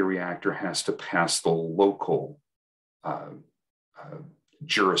nuclear reactor has to pass the local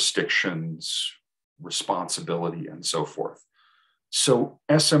jurisdiction's responsibility and so forth. So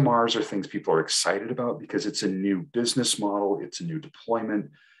SMRs are things people are excited about because it's a new business model, it's a new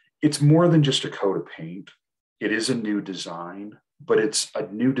deployment. It's more than just a coat of paint. It is a new design, but it's a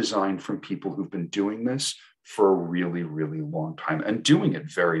new design from people who've been doing this for a really, really long time and doing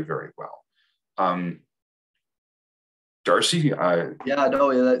it very, very well. Darcy?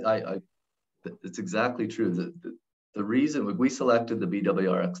 It's exactly true. The reason we selected the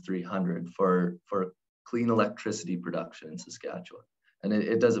BWR-X300 for clean electricity production in Saskatchewan, and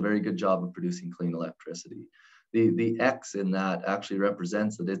it does a very good job of producing clean electricity. The X in that actually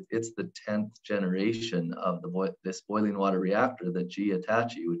represents that it's the 10th generation of this boiling water reactor that GE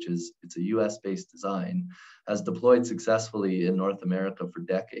Hitachi, it's a US-based design, has deployed successfully in North America for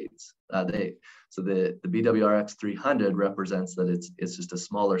decades. So the BWR-X300 represents that it's just a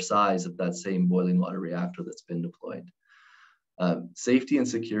smaller size of that same boiling water reactor that's been deployed. Safety and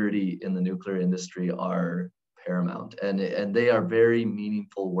security in the nuclear industry are paramount, and they are very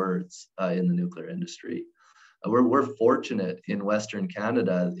meaningful words in the nuclear industry. We're fortunate in Western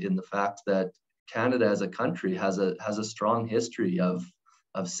Canada in the fact that Canada as a country has a strong history of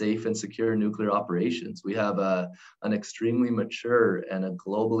safe and secure nuclear operations. We have an extremely mature and a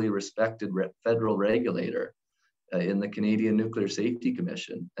globally respected federal regulator in the Canadian Nuclear Safety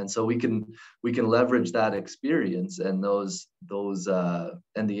Commission, and so we can leverage that experience and those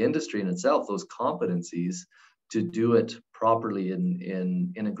and the industry in itself, those competencies, to do it properly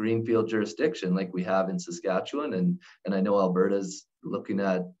in a greenfield jurisdiction like we have in Saskatchewan, and I know Alberta's looking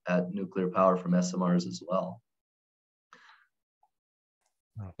at nuclear power from SMRs as well.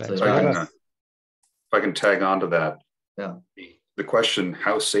 So if I can tag on to that, yeah. The question,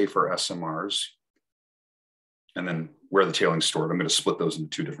 how safe are SMRs? And then where are the tailings stored? I'm going to split those into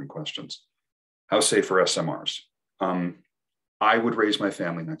two different questions. How safe are SMRs? I would raise my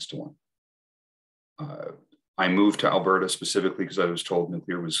family next to one. I moved to Alberta specifically because I was told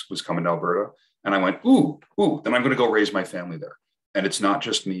nuclear was coming to Alberta. And I went, ooh, then I'm going to go raise my family there. And it's not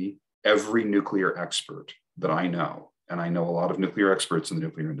just me. Every nuclear expert that I know, and I know a lot of nuclear experts in the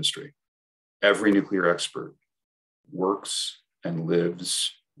nuclear industry, every nuclear expert works and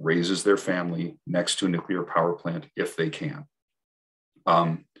lives, raises their family next to a nuclear power plant if they can.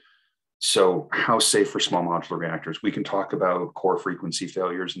 So how safe for small modular reactors? We can talk about core frequency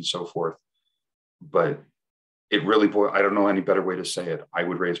failures and so forth, but it really, I don't know any better way to say it. I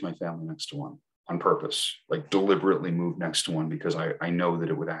would raise my family next to one on purpose, like deliberately move next to one, because I know that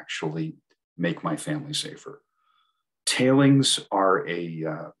it would actually make my family safer. Tailings are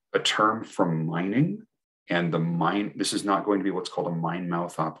a term from mining, and this is not going to be what's called a mine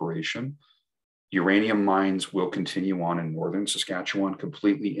mouth operation. Uranium mines will continue on in northern Saskatchewan,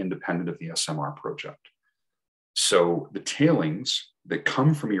 completely independent of the SMR project. So the tailings that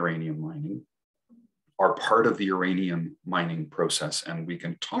come from uranium mining are part of the uranium mining process, and we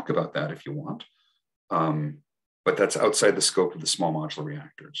can talk about that if you want. But that's outside the scope of the small modular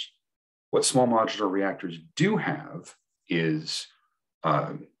reactors. What small modular reactors do have is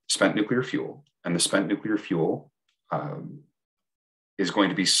spent nuclear fuel, and the spent nuclear fuel is going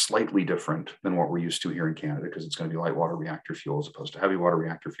to be slightly different than what we're used to here in Canada, because it's going to be light water reactor fuel as opposed to heavy water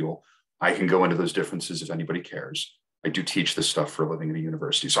reactor fuel. I can go into those differences if anybody cares. I do teach this stuff for a living at a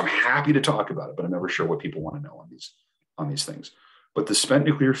university, so I'm happy to talk about it, but I'm never sure what people want to know on these things. But the spent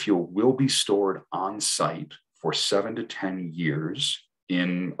nuclear fuel will be stored on site for 7 to 10 years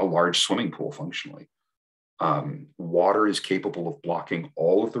in a large swimming pool functionally. Water is capable of blocking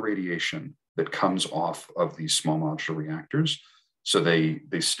all of the radiation that comes off of these small modular reactors. So they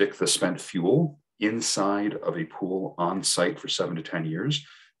stick the spent fuel inside of a pool on site for 7 to 10 years,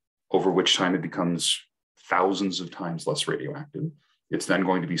 over which time it becomes thousands of times less radioactive. It's then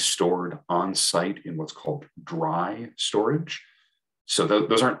going to be stored on site in what's called dry storage. So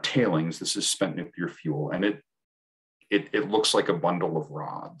those aren't tailings, this is spent nuclear fuel. And it looks like a bundle of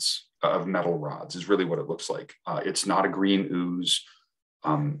rods, of metal rods is really what it looks like. It's not a green ooze.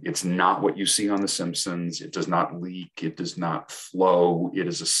 It's not what you see on The Simpsons. It does not leak. It does not flow. It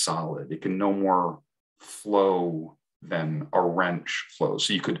is a solid. It can no more flow than a wrench flows.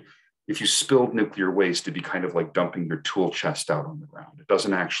 So you could, if you spilled nuclear waste, it'd be kind of like dumping your tool chest out on the ground. It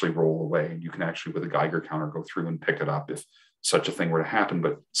doesn't actually roll away. And you can actually, with a Geiger counter, go through and pick it up if such a thing were to happen,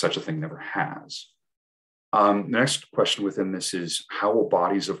 but such a thing never has. The next question within this is, how will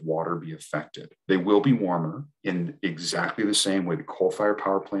bodies of water be affected? They will be warmer in exactly the same way that coal-fired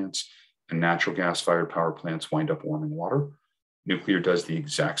power plants and natural gas-fired power plants wind up warming water. Nuclear does the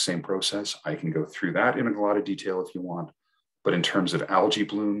exact same process. I can go through that in a lot of detail if you want. But in terms of algae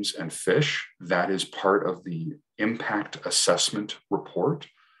blooms and fish, that is part of the impact assessment report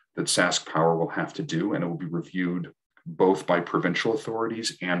that Sask Power will have to do, and it will be reviewed both by provincial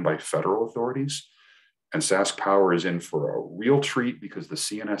authorities and by federal authorities. And Sask Power is in for a real treat because the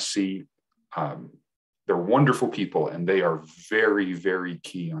CNSC, they're wonderful people, and they are very, very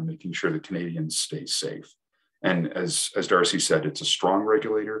key on making sure that Canadians stay safe. And as Darcy said, it's a strong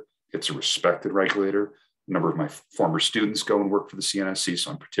regulator. It's a respected regulator. A number of my former students go and work for the CNSC,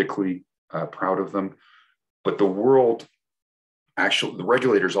 so I'm particularly proud of them. But the world, actually, the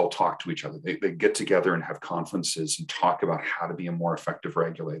regulators all talk to each other. They get together and have conferences and talk about how to be a more effective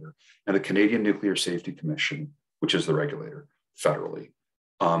regulator. And the Canadian Nuclear Safety Commission, which is the regulator federally,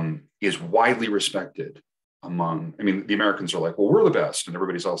 is widely respected among, I mean, the Americans are like, well, we're the best. And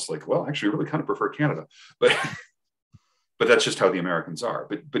everybody's else like, well, actually, we really kind of prefer Canada. But that's just how the Americans are.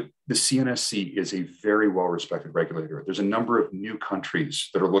 But the CNSC is a very well-respected regulator. There's a number of new countries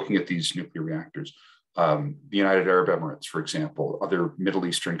that are looking at these nuclear reactors. The United Arab Emirates, for example, other Middle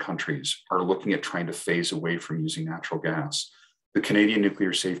Eastern countries are looking at trying to phase away from using natural gas. The Canadian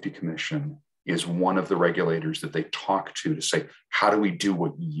Nuclear Safety Commission is one of the regulators that they talk to say, how do we do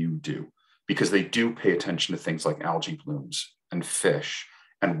what you do? Because they do pay attention to things like algae blooms and fish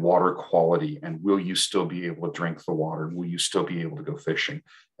and water quality, and will you still be able to drink the water? Will you still be able to go fishing?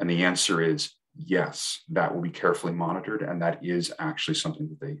 And the answer is yes, that will be carefully monitored, and that is actually something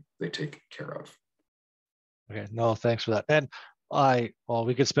that they take care of. Okay, no, thanks for that. And well,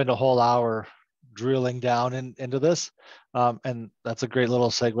 we could spend a whole hour drilling down into this. And that's a great little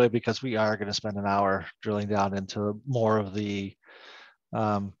segue, because we are going to spend an hour drilling down into more of the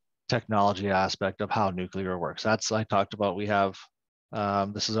technology aspect of how nuclear works. That's, I talked about, we have,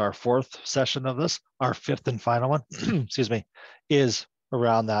 this is our fourth session of this, our fifth and final one, excuse me, is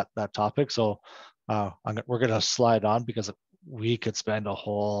around that topic. So we're going to slide on, because we could spend a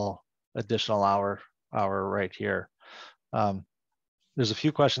whole additional hour right here. There's a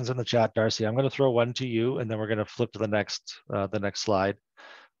few questions in the chat, Darcy. I'm going to throw one to you, and then we're going to flip to the next slide.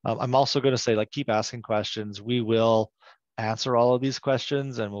 I'm also going to say, like, keep asking questions. We will answer all of these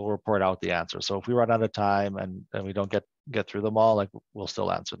questions, and we'll report out the answer. So if we run out of time and we don't get through them all, like, we'll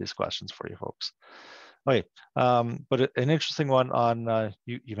still answer these questions for you folks. Okay, but an interesting one on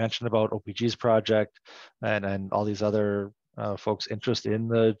you mentioned about OPG's project and all these other folks' interest in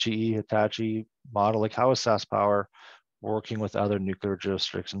the GE Hitachi model. Like, how is SaskPower working with other nuclear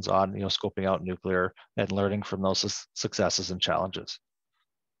jurisdictions on, scoping out nuclear and learning from those successes and challenges?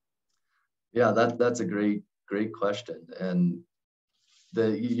 Yeah, that's a great question. And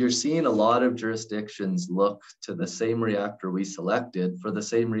you're seeing a lot of jurisdictions look to the same reactor we selected for the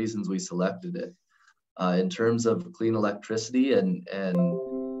same reasons we selected it. In terms of clean electricity and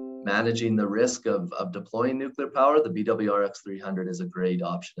managing the risk of deploying nuclear power, the BWRX-300 is a great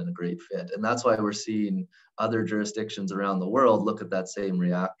option and a great fit. And that's why we're seeing other jurisdictions around the world look at that same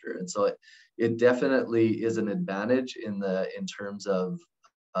reactor. And so it definitely is an advantage in terms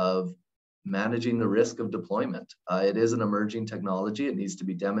of managing the risk of deployment. It is an emerging technology. It needs to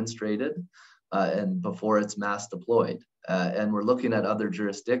be demonstrated and before it's mass deployed. And we're looking at other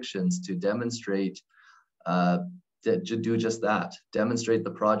jurisdictions to demonstrate to do just that, demonstrate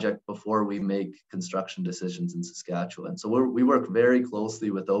the project before we make construction decisions in Saskatchewan. So we work very closely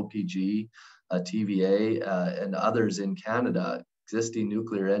with OPG, TVA, and others in Canada, existing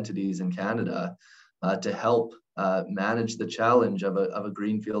nuclear entities in Canada, to help manage the challenge of a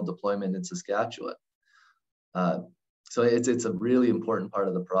greenfield deployment in Saskatchewan. So it's a really important part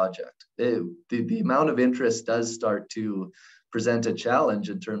of the project. The amount of interest does start to present a challenge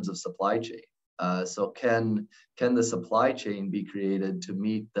in terms of supply chain. So can the supply chain be created to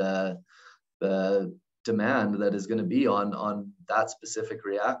meet the demand that is going to be on that specific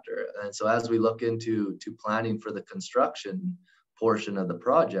reactor? And so as we look into planning for the construction portion of the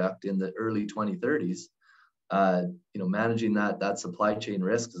project in the early 2030s, managing that supply chain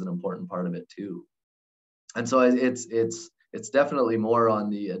risk is an important part of it too. And so it's definitely more on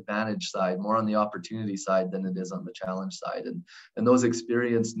the advantage side, more on the opportunity side than it is on the challenge side. And those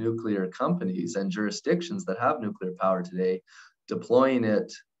experienced nuclear companies and jurisdictions that have nuclear power today, deploying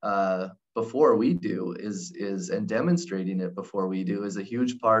it before we do and demonstrating it before we do is a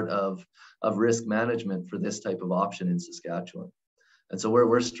huge part of risk management for this type of option in Saskatchewan. And so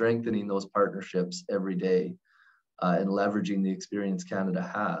we're strengthening those partnerships every day and leveraging the experience Canada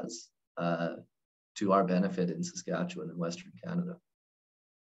has to our benefit in Saskatchewan and Western Canada.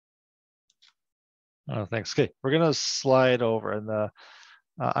 Oh, thanks. Okay, we're going to slide over, and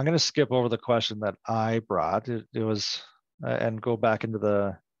I'm going to skip over the question that I brought. It was and go back into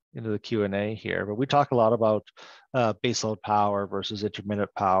the Q&A here. But we talk a lot about baseload power versus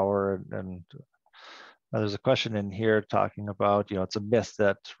intermittent power, and there's a question in here talking about, it's a myth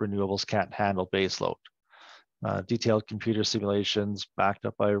that renewables can't handle baseload. Detailed computer simulations backed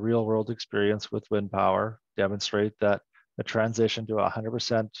up by real-world experience with wind power demonstrate that the transition to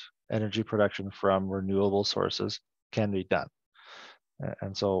 100% energy production from renewable sources can be done.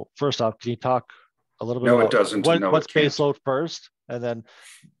 And so first off, can you talk a little bit about it doesn't. What's baseload first, and then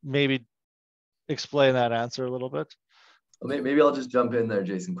maybe explain that answer a little bit? Well, maybe I'll just jump in there,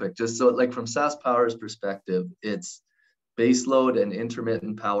 Jason, quick. Just so, like, from SaskPower's perspective, it's baseload and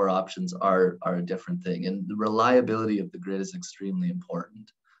intermittent power options are a different thing, and the reliability of the grid is extremely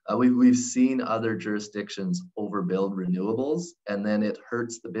important. We've seen other jurisdictions overbuild renewables, and then it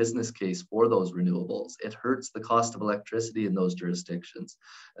hurts the business case for those renewables. It hurts the cost of electricity in those jurisdictions.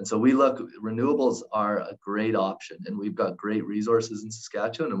 And so renewables are a great option, and we've got great resources in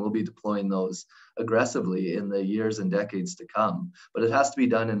Saskatchewan, and we'll be deploying those aggressively in the years and decades to come. But it has to be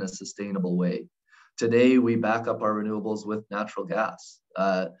done in a sustainable way. Today, we back up our renewables with natural gas.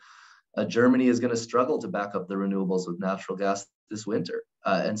 Germany is going to struggle to back up the renewables with natural gas this winter.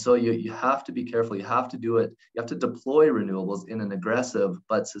 And so you have to be careful. You have to do it. You have to deploy renewables in an aggressive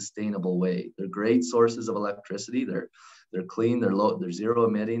but sustainable way. They're great sources of electricity. they're clean, they're low, they're zero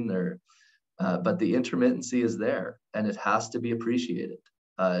emitting, but the intermittency is there, and it has to be appreciated.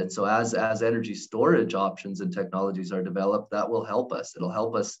 And so as energy storage options and technologies are developed, that will help us. It'll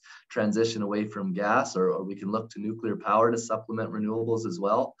help us transition away from gas, or we can look to nuclear power to supplement renewables as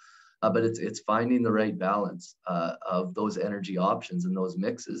well. But it's finding the right balance of those energy options and those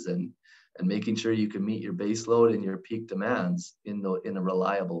mixes, and making sure you can meet your base load and your peak demands in a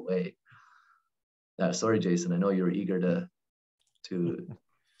reliable way. Sorry, Jason, I know you were eager to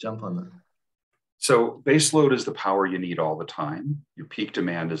jump on that. So base load is the power you need all the time. Your peak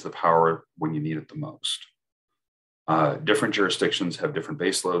demand is the power when you need it the most. Different jurisdictions have different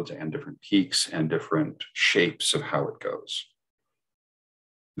base loads and different peaks and different shapes of how it goes.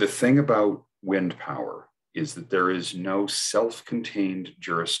 The thing about wind power is that there is no self-contained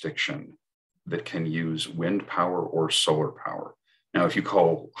jurisdiction that can use wind power or solar power. Now, if you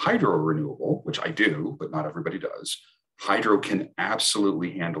call hydro renewable, which I do, but not everybody does, hydro can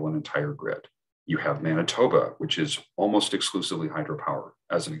absolutely handle an entire grid. You have Manitoba, which is almost exclusively hydropower,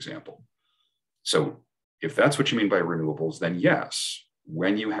 as an example. So if that's what you mean by renewables, then yes,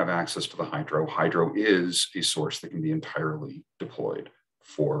 when you have access to the hydro is a source that can be entirely deployed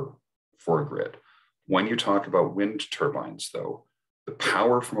for a grid. When you talk about wind turbines, though, the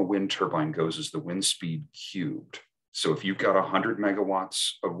power from a wind turbine goes as the wind speed cubed. So if you've got 100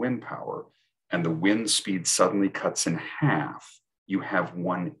 megawatts of wind power and the wind speed suddenly cuts in half, you have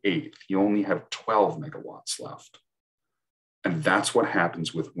 1/8. You only have 12 megawatts left. And that's what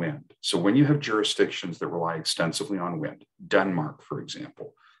happens with wind. So when you have jurisdictions that rely extensively on wind, Denmark, for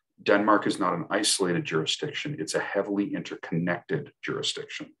example, Denmark is not an isolated jurisdiction. It's a heavily interconnected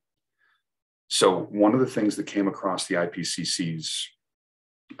jurisdiction. So one of the things that came across the IPCC's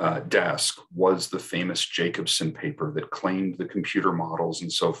desk was the famous Jacobson paper that claimed the computer models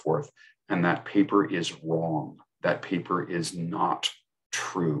and so forth. And that paper is wrong. That paper is not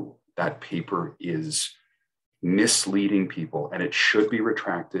true. That paper is misleading people, and it should be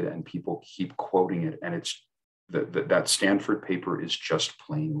retracted, and people keep quoting it. And it's that Stanford paper is just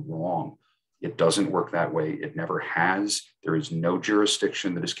plain wrong. It doesn't work that way. It never has. There is no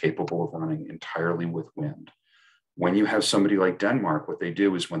jurisdiction that is capable of running entirely with wind. When you have somebody like Denmark, what they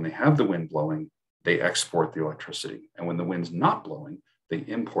do is when they have the wind blowing, they export the electricity. And when the wind's not blowing, they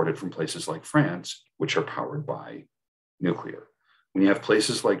import it from places like France, which are powered by nuclear. When you have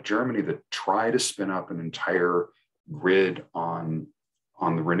places like Germany that try to spin up an entire grid on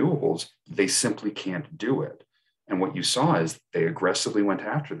the renewables, they simply can't do it. And what you saw is they aggressively went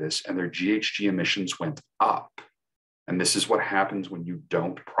after this, and their GHG emissions went up. And this is what happens when you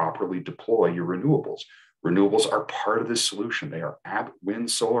don't properly deploy your renewables. Renewables are part of this solution. They are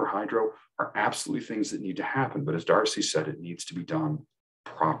wind, solar, hydro are absolutely things that need to happen. But as Darcy said, it needs to be done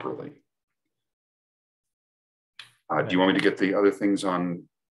properly. Do you want me to get the other things on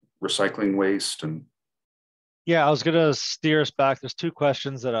recycling waste? And yeah, I was going to steer us back. There's two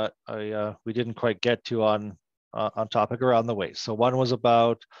questions that we didn't quite get to on topic around the waste. So one was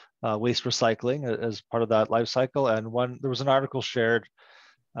about waste recycling as part of that life cycle, and there was an article shared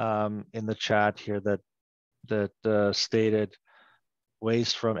in the chat here that stated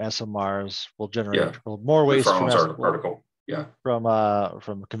waste from SMRs will generate more waste from article. Yeah,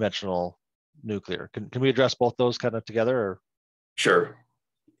 from conventional nuclear. Can we address both those kind of together? Or? Sure.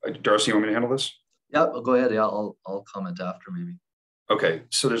 Darcy, you want me to handle this? Yeah, go ahead. Yeah, I'll comment after maybe. Okay,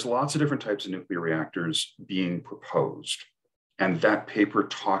 so there's lots of different types of nuclear reactors being proposed. And that paper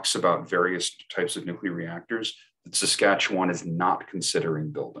talks about various types of nuclear reactors that Saskatchewan is not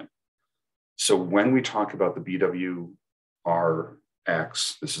considering building. So when we talk about the BWRX,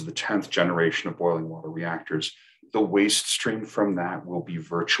 this is the 10th generation of boiling water reactors, the waste stream from that will be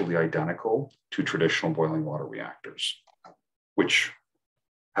virtually identical to traditional boiling water reactors, which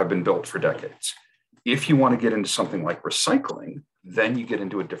have been built for decades. If you want to get into something like recycling, then you get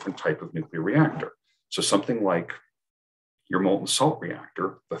into a different type of nuclear reactor. So something like your molten salt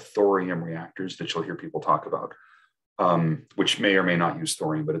reactor, the thorium reactors that you'll hear people talk about, which may or may not use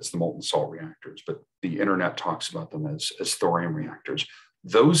thorium, but it's the molten salt reactors. But the internet talks about them as thorium reactors.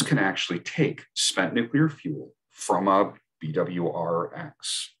 Those can actually take spent nuclear fuel from a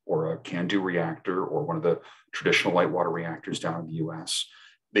BWRX or a CANDU reactor or one of the traditional light water reactors down in the US.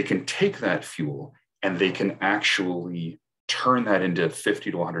 They can take that fuel and they can actually turn that into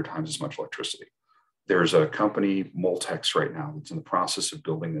 50 to 100 times as much electricity. There's a company, Moltex, right now that's in the process of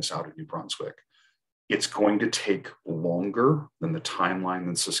building this out in New Brunswick. It's going to take longer than the timeline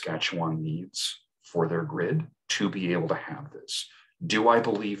that Saskatchewan needs for their grid to be able to have this. Do I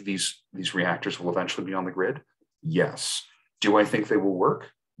believe these reactors will eventually be on the grid? Yes. Do I think they will work?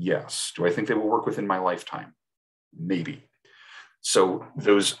 Yes. Do I think they will work within my lifetime? Maybe. So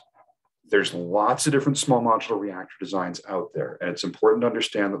there's lots of different small modular reactor designs out there. And it's important to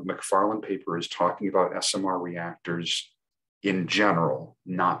understand that the McFarland paper is talking about SMR reactors in general,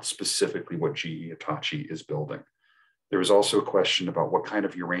 not specifically what GE Hitachi is building. There was also a question about what kind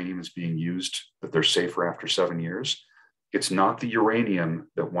of uranium is being used, that they're safer after 7 years. It's not the uranium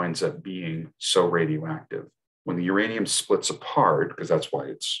that winds up being so radioactive. When the uranium splits apart, because that's why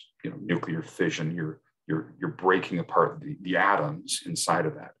it's nuclear fission, you're breaking apart the atoms inside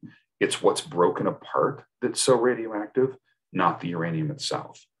of that. It's what's broken apart that's so radioactive, not the uranium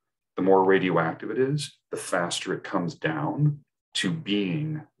itself. The more radioactive it is, the faster it comes down to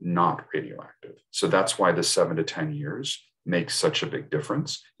being not radioactive. So that's why the 7 to 10 years makes such a big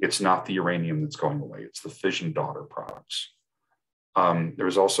difference. It's not the uranium that's going away, it's the fission daughter products. There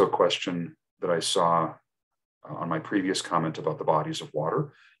was also a question that I saw on my previous comment about the bodies of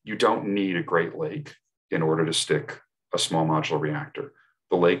water. You don't need a Great Lake in order to stick a small modular reactor.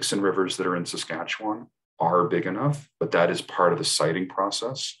 The lakes and rivers that are in Saskatchewan are big enough, but that is part of the siting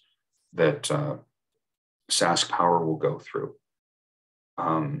process that Sask Power will go through.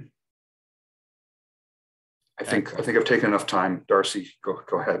 I think I've taken enough time. Darcy, go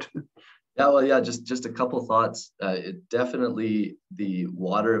ahead. Yeah, well, yeah, just a couple thoughts. It definitely, the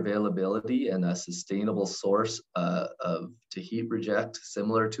water availability and a sustainable source to heat reject,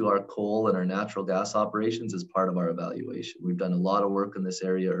 similar to our coal and our natural gas operations, is part of our evaluation. We've done a lot of work in this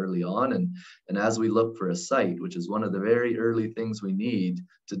area early on, and as we look for a site, which is one of the very early things we need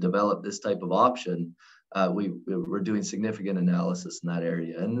to develop this type of option, we're doing significant analysis in that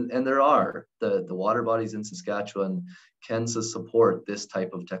area, and there are the water bodies in Saskatchewan can support this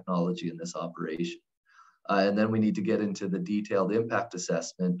type of technology in this operation, and then we need to get into the detailed impact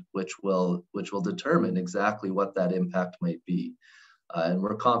assessment, which will determine exactly what that impact might be, and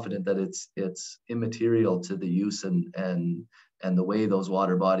we're confident that it's immaterial to the use and the way those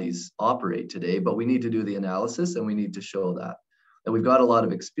water bodies operate today. But we need to do the analysis, and we need to show that. And we've got a lot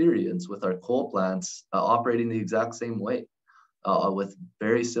of experience with our coal plants operating the exact same way, with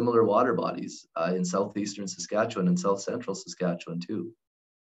very similar water bodies in southeastern Saskatchewan and south central Saskatchewan too.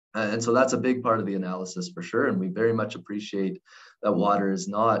 And so that's a big part of the analysis for sure. And we very much appreciate that water is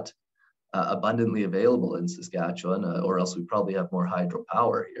not abundantly available in Saskatchewan, or else we probably have more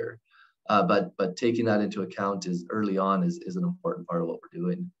hydropower here. But taking that into account early on is an important part of what we're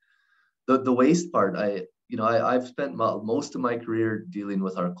doing. The waste part, I've spent most of my career dealing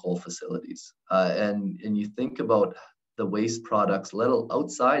with our coal facilities, and you think about the waste products,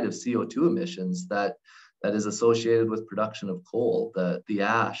 outside of CO2 emissions, that is associated with production of coal, the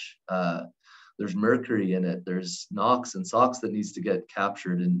ash. There's mercury in it. There's NOx and SOx that needs to get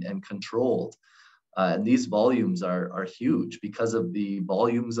captured and controlled, and these volumes are huge because of the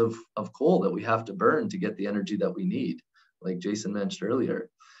volumes of coal that we have to burn to get the energy that we need, like Jason mentioned earlier.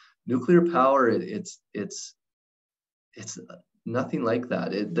 Nuclear power, it's nothing like that.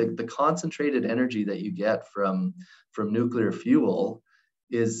 The concentrated energy that you get from nuclear fuel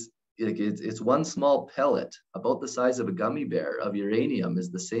it's one small pellet about the size of a gummy bear of uranium is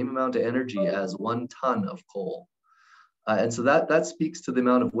the same amount of energy as 1 ton of coal, and so that speaks to the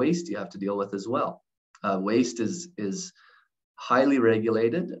amount of waste you have to deal with as well. Waste is highly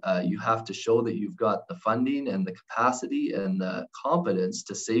regulated. You have to show that you've got the funding and the capacity and the competence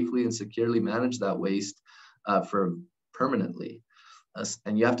to safely and securely manage that waste for permanently.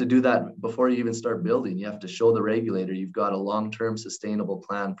 And you have to do that before you even start building. You have to show the regulator you've got a long-term sustainable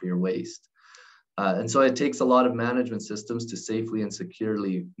plan for your waste. And so it takes a lot of management systems to safely and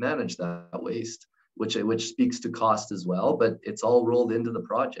securely manage that waste, which speaks to cost as well, but it's all rolled into the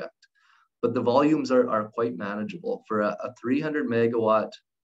project. But the volumes are quite manageable. For a 300 megawatt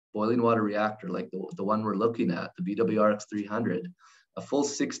boiling water reactor like the one we're looking at, the BWRX 300, a full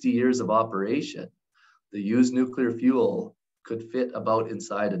 60 years of operation, the used nuclear fuel could fit about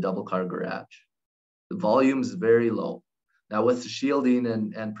inside a double car garage. The volume is very low. Now with the shielding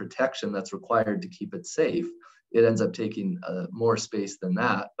and protection that's required to keep it safe, it ends up taking more space than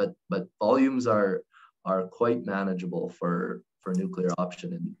that, but volumes are quite manageable for nuclear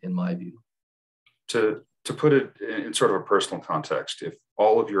option in my view. To put it in sort of a personal context, if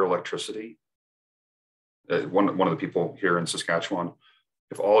all of your electricity, one of the people here in Saskatchewan,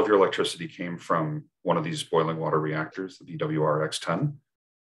 if all of your electricity came from one of these boiling water reactors, the BWRX-10,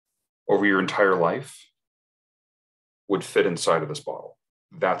 over your entire life would fit inside of this bottle.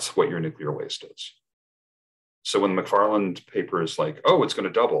 That's what your nuclear waste is. So when the McFarland paper is like, oh, it's going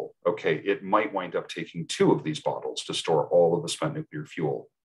to double, okay, it might wind up taking 2 of these bottles to store all of the spent nuclear fuel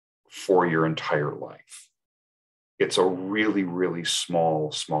for your entire life. It's a really, really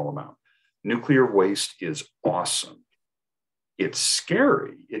small amount. Nuclear waste is awesome. It's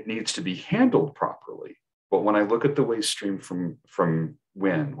scary. It needs to be handled properly. But when I look at the waste stream from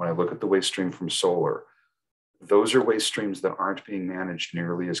wind, when I look at the waste stream from solar, those are waste streams that aren't being managed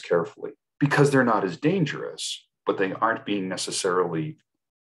nearly as carefully because they're not as dangerous, but they aren't being necessarily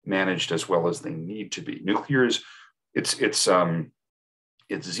managed as well as they need to be. Nuclear is it's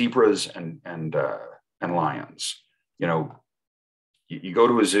zebras and lions. You know, you go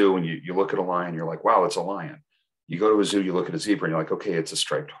to a zoo and you look at a lion, you're like, wow, it's a lion. You go to a zoo, you look at a zebra, and you're like, okay, it's a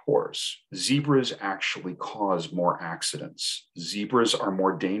striped horse. Zebras actually cause more accidents. Zebras are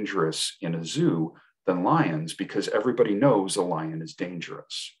more dangerous in a zoo than lions because everybody knows a lion is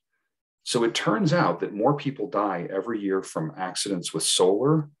dangerous. So it turns out that more people die every year from accidents with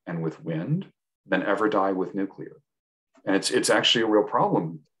solar and with wind than ever die with nuclear. And it's actually a real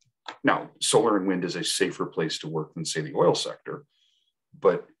problem. Now, solar and wind is a safer place to work than, say, the oil sector,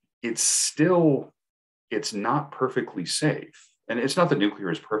 but it's not perfectly safe. And it's not that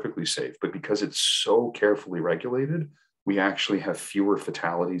nuclear is perfectly safe, but because it's so carefully regulated, we actually have fewer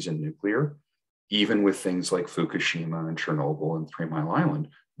fatalities in nuclear, even with things like Fukushima and Chernobyl and 3 Mile Island.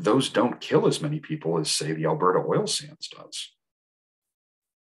 Those don't kill as many people as, say, the Alberta oil sands does.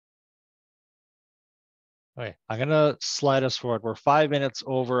 Okay, I'm gonna slide us forward. We're 5 minutes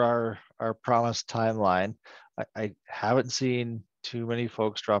over our promised timeline. I haven't seen too many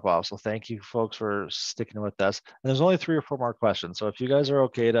folks drop off, so thank you folks for sticking with us. And there's only 3 or 4 more questions, so if you guys are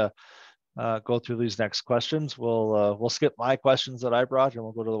okay to go through these next questions, we'll skip my questions that I brought, and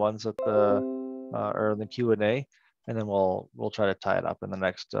we'll go to the ones that are in the Q&A, and then we'll try to tie it up in the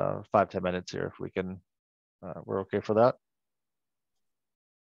next 5-10 minutes here if we can. We're okay for that.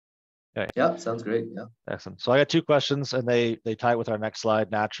 Okay. Yeah, sounds great. Yeah. Excellent. So I got 2 questions, and they tie with our next slide.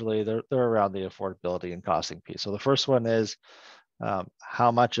 Naturally, they're around the affordability and costing piece. So the first one is,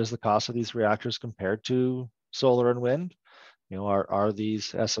 how much is the cost of these reactors compared to solar and wind? You know, are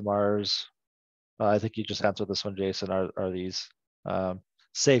these SMRs? I think you just answered this one, Jason. Are these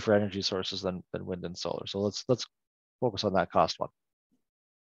safer energy sources than wind and solar? So let's focus on that cost one.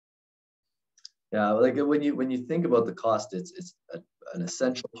 Yeah, like when you think about the cost, it's an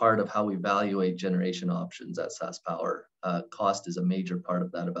essential part of how we evaluate generation options at SaskPower. Cost is a major part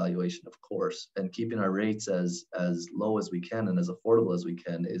of that evaluation, of course, and keeping our rates as low as we can and as affordable as we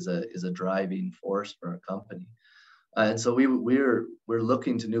can is a driving force for our company. And so we're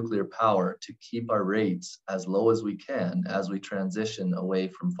looking to nuclear power to keep our rates as low as we can as we transition away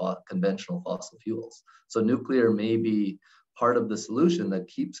from conventional fossil fuels. So nuclear may be part of the solution that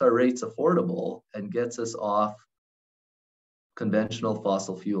keeps our rates affordable and gets us off conventional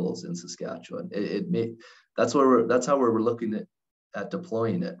fossil fuels in Saskatchewan. That's how we're looking at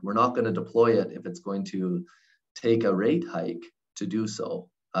deploying it. We're not going to deploy it if it's going to take a rate hike to do so.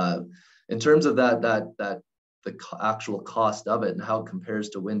 In terms of the actual cost of it and how it compares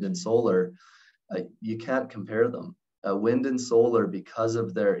to wind and solar, you can't compare them. Wind and solar, because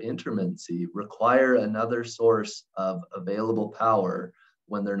of their intermittency, require another source of available power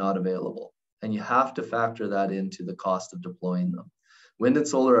when they're not available. And you have to factor that into the cost of deploying them. Wind and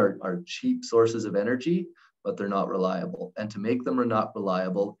solar are cheap sources of energy, but they're not reliable. And to make them not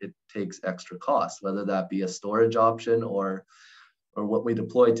reliable, it takes extra costs, whether that be a storage option or what we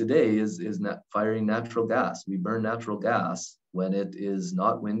deploy today is firing natural gas. We burn natural gas when it is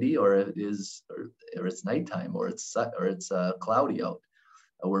not windy or it's nighttime or it's cloudy out.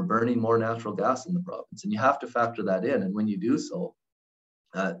 We're burning more natural gas in the province, and you have to factor that in. And when you do so,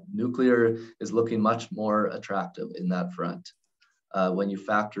 nuclear is looking much more attractive in that front when you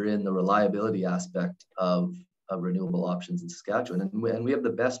factor in the reliability aspect of renewable options in Saskatchewan. And we have the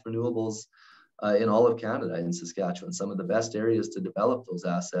best renewables in all of Canada in Saskatchewan. Some of the best areas to develop those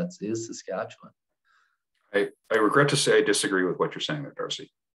assets is Saskatchewan. I regret to say I disagree with what you're saying there,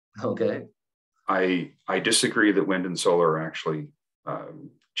 Darcy. Okay. I disagree that wind and solar are actually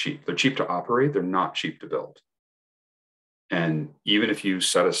cheap. They're cheap to operate. They're not cheap to build. And even if you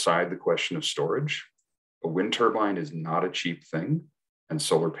set aside the question of storage, a wind turbine is not a cheap thing, and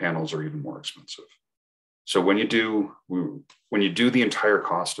solar panels are even more expensive. So when you do the entire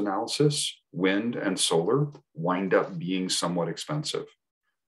cost analysis, wind and solar wind up being somewhat expensive.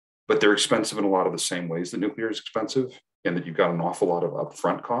 But they're expensive in a lot of the same ways that nuclear is expensive, in that you've got an awful lot of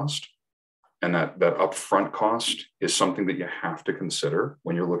upfront cost. And that upfront cost is something that you have to consider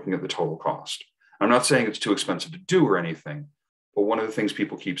when you're looking at the total cost. I'm not saying it's too expensive to do or anything, but one of the things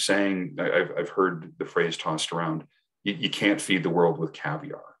people keep saying, I've heard the phrase tossed around, you can't feed the world with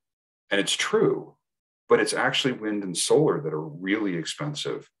caviar. And it's true, but it's actually wind and solar that are really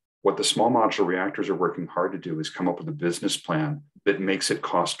expensive. What the small modular reactors are working hard to do is come up with a business plan that makes it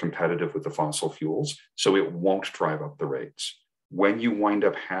cost competitive with the fossil fuels, so it won't drive up the rates. When you wind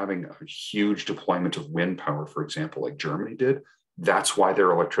up having a huge deployment of wind power, for example, like Germany did, that's why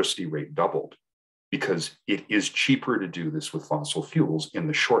their electricity rate doubled, because it is cheaper to do this with fossil fuels in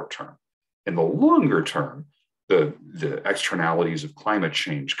the short term. In the longer term, the externalities of climate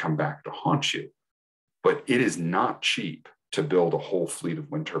change come back to haunt you. But it is not cheap to build a whole fleet of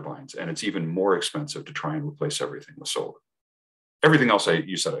wind turbines, and it's even more expensive to try and replace everything with solar. Everything else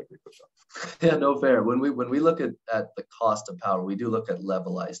you said, I agree with that. Yeah, no, fair. When we look at the cost of power, we do look at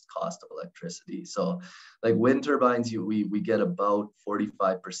levelized cost of electricity. So like wind turbines, we get about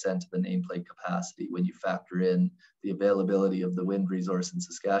 45% of the nameplate capacity when you factor in the availability of the wind resource in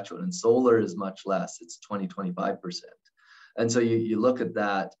Saskatchewan. And solar is much less, it's 25%. And so you look at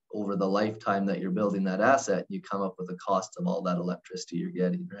that over the lifetime that you're building that asset, you come up with the cost of all that electricity you're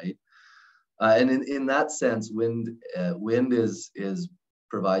getting, right? And in that sense, wind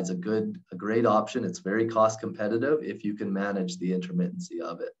provides a great option. It's very cost competitive if you can manage the intermittency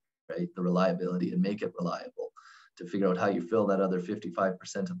of it, right? The reliability, and make it reliable to figure out how you fill that other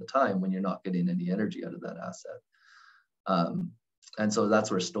 55% of the time when you're not getting any energy out of that asset. And so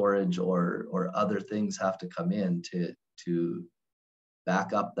that's where storage or other things have to come in to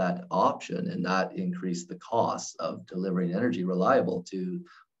back up that option and not increase the costs of delivering energy reliable to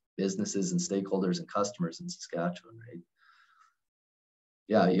businesses and stakeholders and customers in Saskatchewan, right?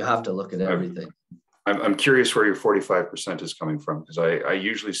 Yeah, you have to look at everything. I'm curious where your 45% is coming from, because I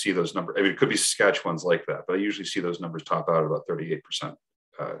usually see those numbers. I mean, it could be Saskatchewan's like that, but I usually see those numbers top out at about 38%.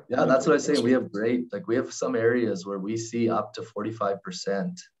 Yeah, that's what I was saying. We have some areas where we see up to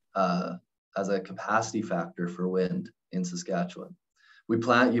 45% as a capacity factor for wind in Saskatchewan. We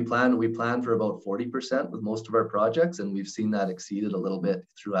plan for about 40% with most of our projects, and we've seen that exceeded a little bit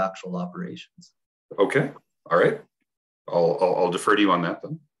through actual operations. Okay, all right. I'll defer to you on that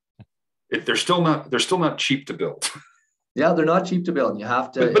then. They're still not cheap to build. Yeah, they're not cheap to build. You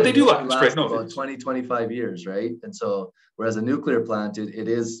have to, but they do last, right? No, about 20, 25 years, right? And so, whereas a nuclear plant, it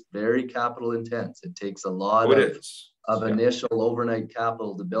is very capital intense. It takes a lot of initial overnight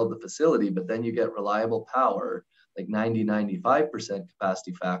capital to build the facility, but then you get reliable power, like 90-95%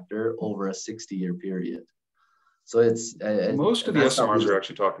 capacity factor over a 60-year period. So it's most of the SMRs are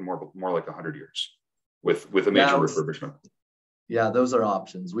actually talking more like 100 years with a major refurbishment. Yeah, those are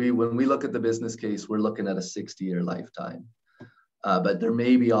options. When we look at the business case, we're looking at a 60-year lifetime. But there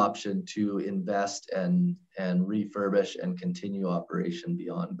may be option to invest and refurbish and continue operation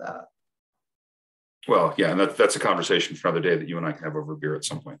beyond that. Well, yeah, and that's a conversation for another day that you and I can have over beer at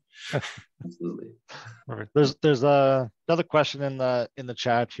some point. Absolutely. There's another question in the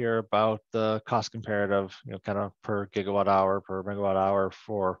chat here about the cost comparative, kind of per gigawatt hour, per megawatt hour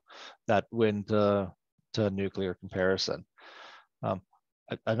for that wind to nuclear comparison.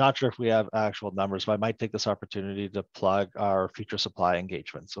 I'm not sure if we have actual numbers, but I might take this opportunity to plug our future supply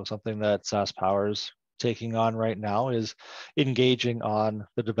engagement. So something that SaskPower's taking on right now is engaging on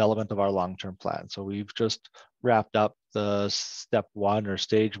the development of our long-term plan. So we've just wrapped up the step one or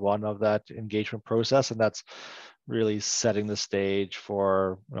stage one of that engagement process, and that's really setting the stage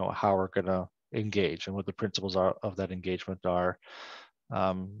for how we're going to engage and what the principles of that engagement are.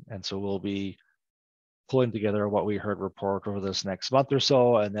 And so we'll be pulling together what we heard report over this next month or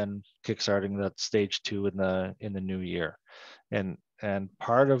so, and then kickstarting that stage two in the new year. And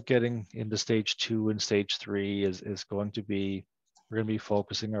part of getting into stage two and stage three is going to be, we're going to be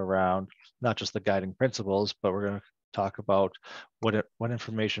focusing around not just the guiding principles, but we're going to talk about what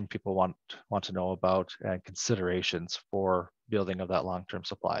information people want to know about and considerations for building of that long-term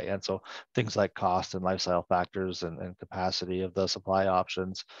supply. And so things like cost and lifestyle factors and capacity of the supply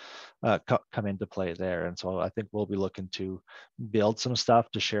options come into play there. And so I think we'll be looking to build some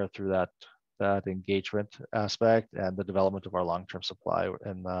stuff to share through that engagement aspect and the development of our long-term supply,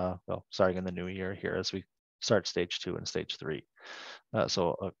 and starting in the new year here as we start stage two and stage three.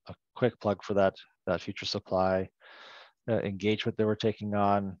 So a quick plug for that future supply engagement that we're taking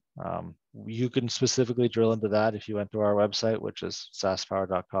on. You can specifically drill into that if you went to our website, which is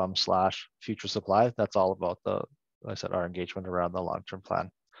saskpower.com/future supply. That's all about our engagement around the long-term plan.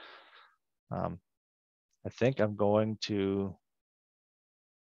 I think I'm going to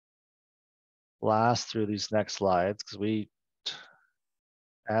blast through these next slides because we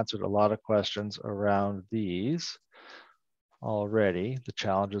answered a lot of questions around these already, the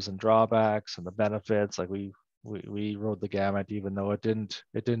challenges and drawbacks and the benefits. Like we rode the gamut, even though it didn't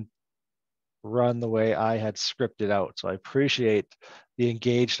run the way I had scripted out. So I appreciate the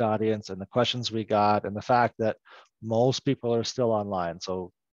engaged audience and the questions we got, and the fact that most people are still online.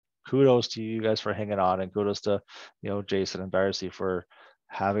 So kudos to you guys for hanging on, and kudos to, Jason and Darcy for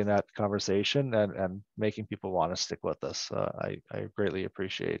having that conversation and making people want to stick with us. I greatly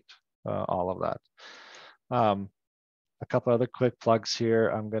appreciate all of that. A couple other quick plugs here.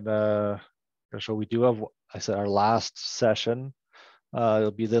 I'm gonna show we do have, I said, our last session.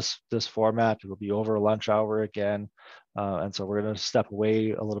 It'll be this format. It'll be over lunch hour again. And so we're going to step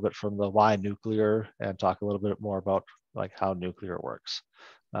away a little bit from the why nuclear and talk a little bit more about like how nuclear works.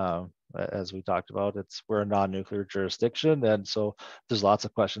 As we talked about, we're a non-nuclear jurisdiction, and so there's lots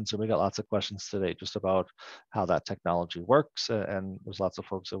of questions, and we got lots of questions today just about how that technology works. And there's lots of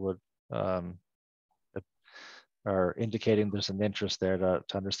folks that would that are indicating there's an interest there to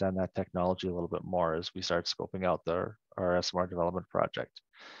understand that technology a little bit more as we start scoping out our SMR development project.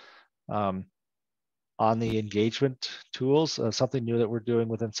 On the engagement tools, something new that we're doing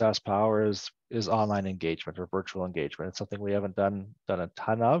within SaskPower is online engagement or virtual engagement. It's something we haven't done a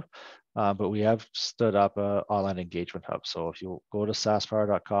ton of, but we have stood up an online engagement hub. So if you go to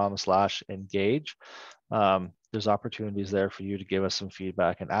saskpower.com/engage, there's opportunities there for you to give us some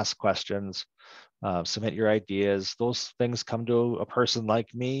feedback and ask questions, submit your ideas. Those things come to a person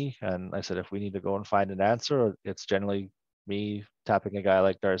like me, and I said if we need to go and find an answer, it's generally me tapping a guy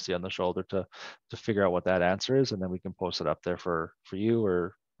like Darcy on the shoulder to figure out what that answer is, and then we can post it up there for you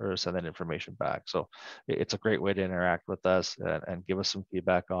or send that information back. So it's a great way to interact with us and give us some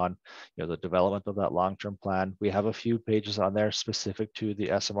feedback on the development of that long-term plan. We have a few pages on there specific to the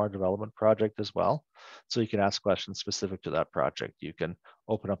SMR development project as well, so you can ask questions specific to that project. You can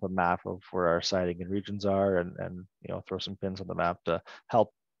open up a map of where our siting and regions are and throw some pins on the map to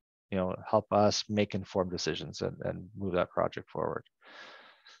help us make informed decisions and move that project forward.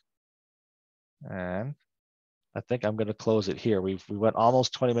 And I think I'm going to close it here. We went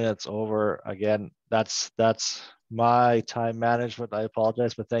almost 20 minutes over. Again, that's my time management. I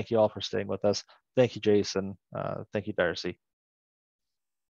apologize, but thank you all for staying with us. Thank you, Jason. Thank you, Darcy.